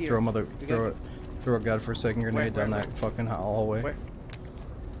good gear. Throw a godforsaken grenade down that fucking hallway. Where?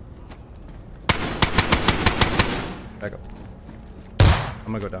 Back up.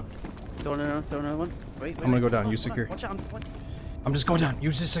 I'm gonna go down. Throw another one. Wait. I'm gonna go down. You Hold on, secure. Watch out. I'm just going down.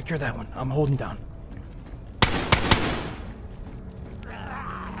 You just secure that one. I'm holding down.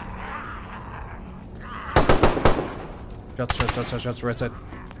 Shots, right side.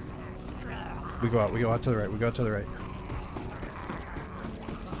 We go out to the right.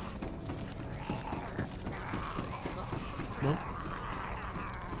 No.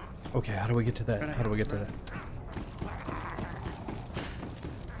 Okay, how do we get to that?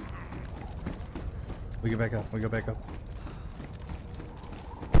 We go back up.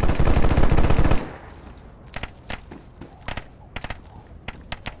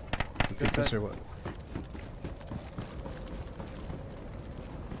 We take this or what?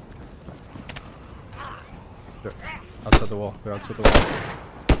 They're outside the wall.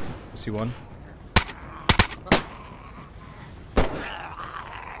 I see one.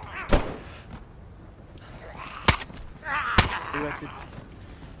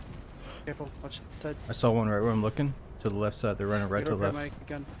 Careful, watch the side. I saw one right where I'm looking. To the left side. They're running right to the left. My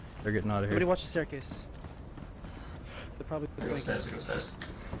gun. They're getting out of Everybody here. watch the staircase. They're probably They go stairs.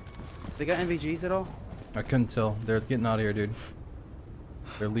 They got NVGs at all? I couldn't tell. They're getting out of here, dude.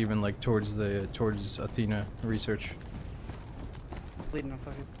 They're leaving like towards Athena research. Bleeding on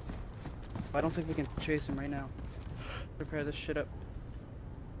fucking. I don't think we can chase him right now. Prepare this shit up.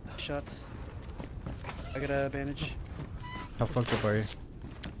 Shots. I got a bandage. How fucked up are you?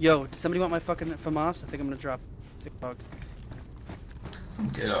 Yo, does somebody want my fucking FAMAS? I think I'm gonna drop. TikTok. I'm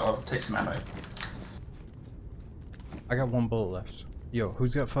good, I'll take some ammo. I got one bullet left. Yo,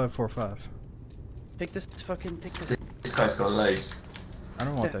 who's got 5.45? Take this. This guy's got loads. I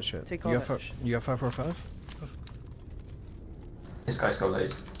don't want that shit. Take You all got that shit. you got 5.45? This guy's got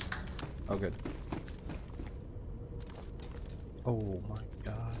loads. Oh, good. Oh my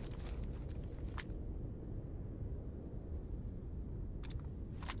god.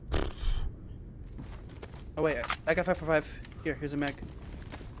 Oh wait, I got 5 for 5. Here's a mag.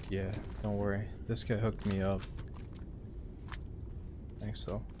 Yeah, don't worry. This guy hooked me up. I think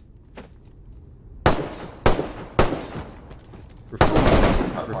so.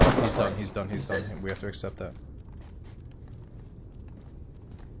 He's done. We have to accept that.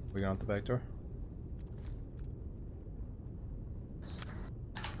 We going out the back door?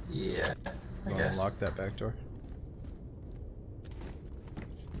 Yeah, I Wanna guess. unlock that back door.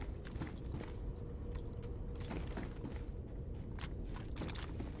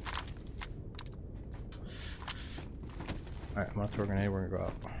 Alright, I'm gonna throw a grenade, we're gonna go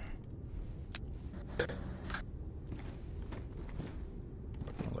out. Okay.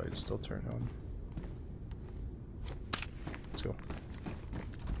 The light is still turned on. Let's go.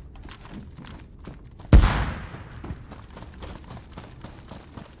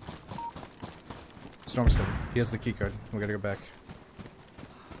 Storm's coming. He has the key card. We gotta go back.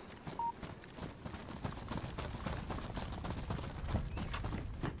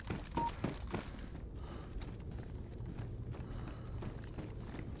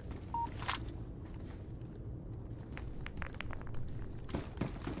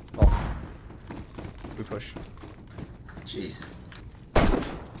 Oh. We push. Jeez.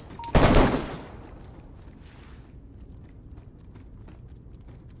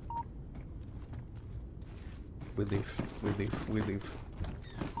 We leave. We leave. We leave.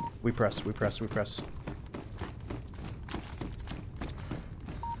 We press. We press. We press.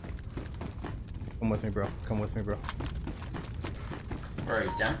 Come with me, bro. Come with me, bro. Where are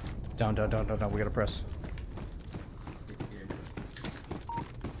you, down? Down, down, down, down, down. We gotta press.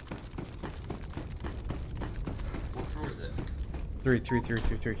 What floor is it? 3, 3, 3,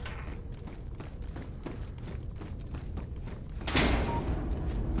 3, 3.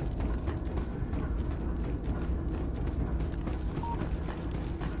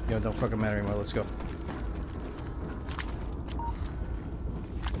 Yo, don't fucking matter anymore. Let's go.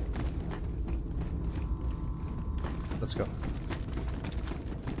 Let's go.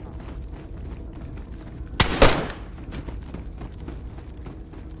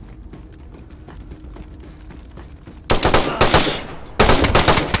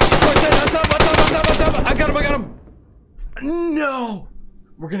 I got him, I got him! No!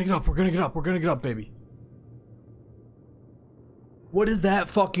 We're gonna get up, we're gonna get up, we're gonna get up, baby. What is that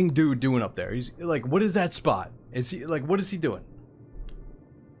fucking dude doing up there? He's like, what is that spot? Is he like, what is he doing?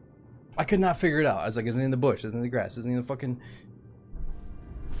 I could not figure it out. I was like, isn't he in the bush? Isn't he in the grass? Isn't he in the fucking...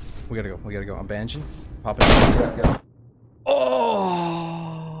 We gotta go, we gotta go. I'm banishing. Pop it.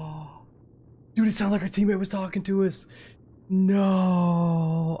 Oh! Dude, it sounded like our teammate was talking to us.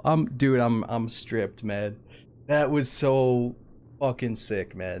 No. Dude, I'm stripped, man. That was so fucking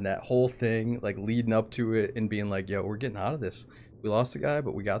sick, man. That whole thing, like leading up to it and being like, yo, we're getting out of this. We lost the guy,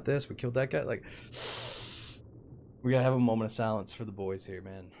 but we got this. We killed that guy. Like, we gotta have a moment of silence for the boys here,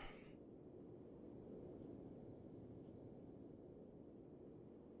 man.